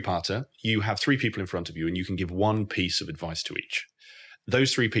 it's a 3-parter. You have 3 people in front of you, and you can give one piece of advice to each.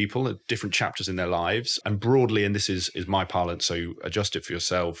 Those 3 people are different chapters in their lives. And broadly, and this is my parlance, so adjust it for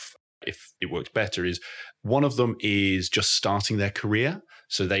yourself if it works better, is one of them is just starting their career.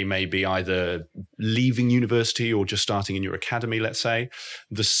 So they may be either leaving university or just starting in your academy, let's say.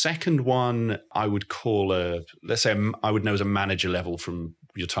 The second one I would call I would know as a manager level from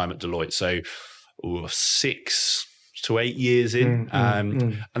your time at Deloitte. So 6 to 8 years in.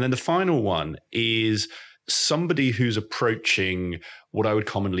 And then the final one is somebody who's approaching what I would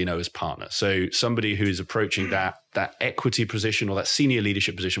commonly know as partner. So somebody who's approaching that equity position or that senior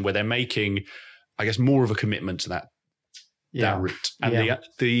leadership position where they're making, I guess, more of a commitment to that route. And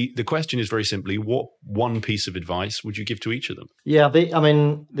the question is very simply, what one piece of advice would you give to each of them? Yeah,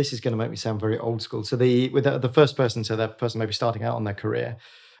 this is going to make me sound very old school. So with the first person, so that person may be starting out on their career,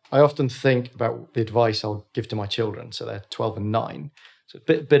 I often think about the advice I'll give to my children. So they're 12 and 9, so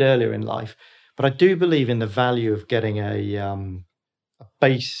a bit earlier in life. But I do believe in the value of getting a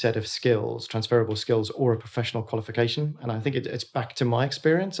base set of skills, transferable skills, or a professional qualification. And I think it's back to my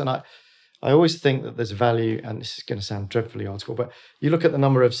experience. And I always think that there's value, and this is going to sound dreadfully old school, but you look at the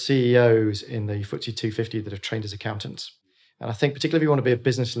number of CEOs in the FTSE 250 that have trained as accountants. And I think particularly if you want to be a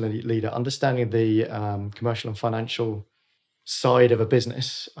business leader, understanding the commercial and financial side of a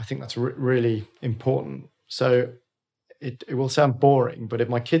business, I think that's really important. So it will sound boring, but if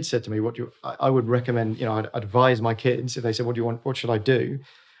my kids said to me, I would recommend, I'd advise my kids, if they said, what do you want, what should I do?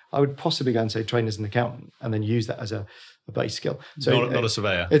 I would possibly go and say, train as an accountant, and then use that as a base skill. So not a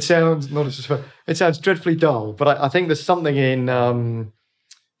surveyor. It sounds dreadfully dull, but I think there's something in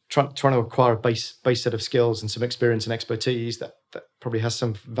trying to acquire a base set of skills and some experience and expertise that probably has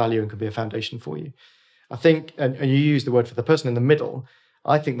some value and could be a foundation for you. I think, and you use the word for the person in the middle,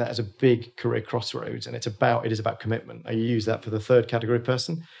 I think that is a big career crossroads, and it is about commitment. You use that for the third category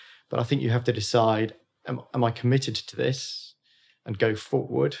person, but I think you have to decide, am I committed to this and go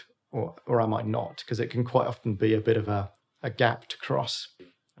forward, or am I not? Because it can quite often be a bit of a gap to cross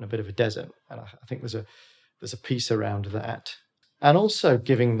and a bit of a desert. And I think there's a piece around that. And also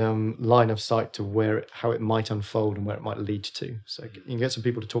giving them line of sight to how it might unfold and where it might lead to. So you can get some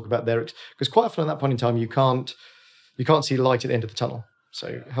people to talk about because quite often at that point in time, you can't see light at the end of the tunnel.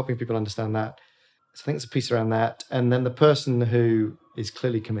 So helping people understand that. So I think there's a piece around that. And then the person who is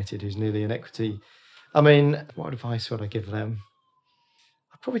clearly committed, who's nearly in equity. I mean, what advice would I give them?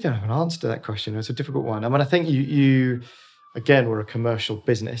 I probably don't have an answer to that question. It's a difficult one. I mean, I think you again, we're a commercial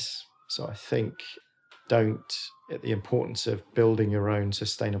business. So I think the importance of building your own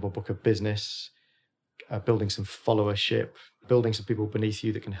sustainable book of business, building some followership, building some people beneath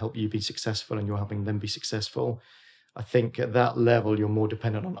you that can help you be successful and you're helping them be successful. I think at that level, you're more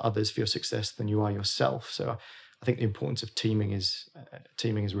dependent on others for your success than you are yourself. So I think the importance of teaming is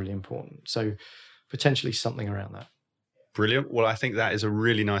really important. So potentially something around that. Brilliant. Well, I think that is a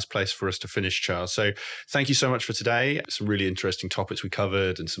really nice place for us to finish, Charles. So thank you so much for today. Some really interesting topics we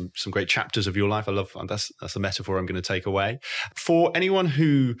covered and some great chapters of your life. I love that's the metaphor I'm going to take away. For anyone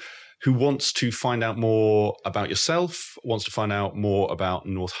who wants to find out more about yourself, wants to find out more about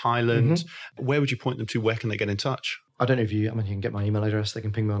North Highland, where would you point them to? Where can they get in touch? I don't know you can get my email address. They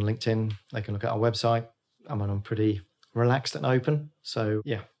can ping me on LinkedIn. They can look at our website. I'm pretty relaxed and open. So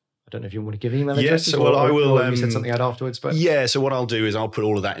yeah. I don't know if you want to give email addresses. Yes, well, I will. You said something out afterwards, but yeah. So what I'll do is I'll put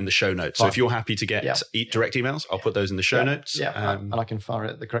all of that in the show notes. Fine. So if you're happy to get direct emails, I'll put those in the show notes. Yeah, and I can fire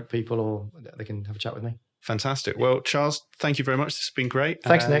it at the correct people, or they can have a chat with me. Fantastic. Well, Charles, thank you very much. This has been great.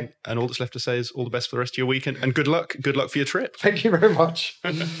 Thanks, Nick. And all that's left to say is all the best for the rest of your weekend, and good luck. Good luck for your trip. Thank you very much.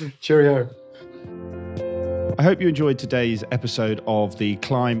 Cheerio. I hope you enjoyed today's episode of the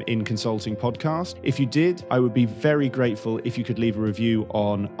Climb in Consulting podcast. If you did, I would be very grateful if you could leave a review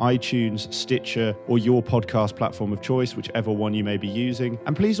on iTunes, Stitcher, or your podcast platform of choice, whichever one you may be using.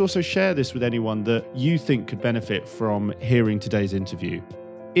 And please also share this with anyone that you think could benefit from hearing today's interview.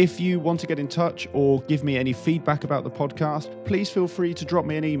 If you want to get in touch or give me any feedback about the podcast, please feel free to drop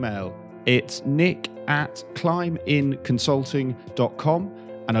me an email. It's nick@climbinconsulting.com,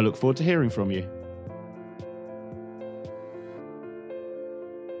 and I look forward to hearing from you.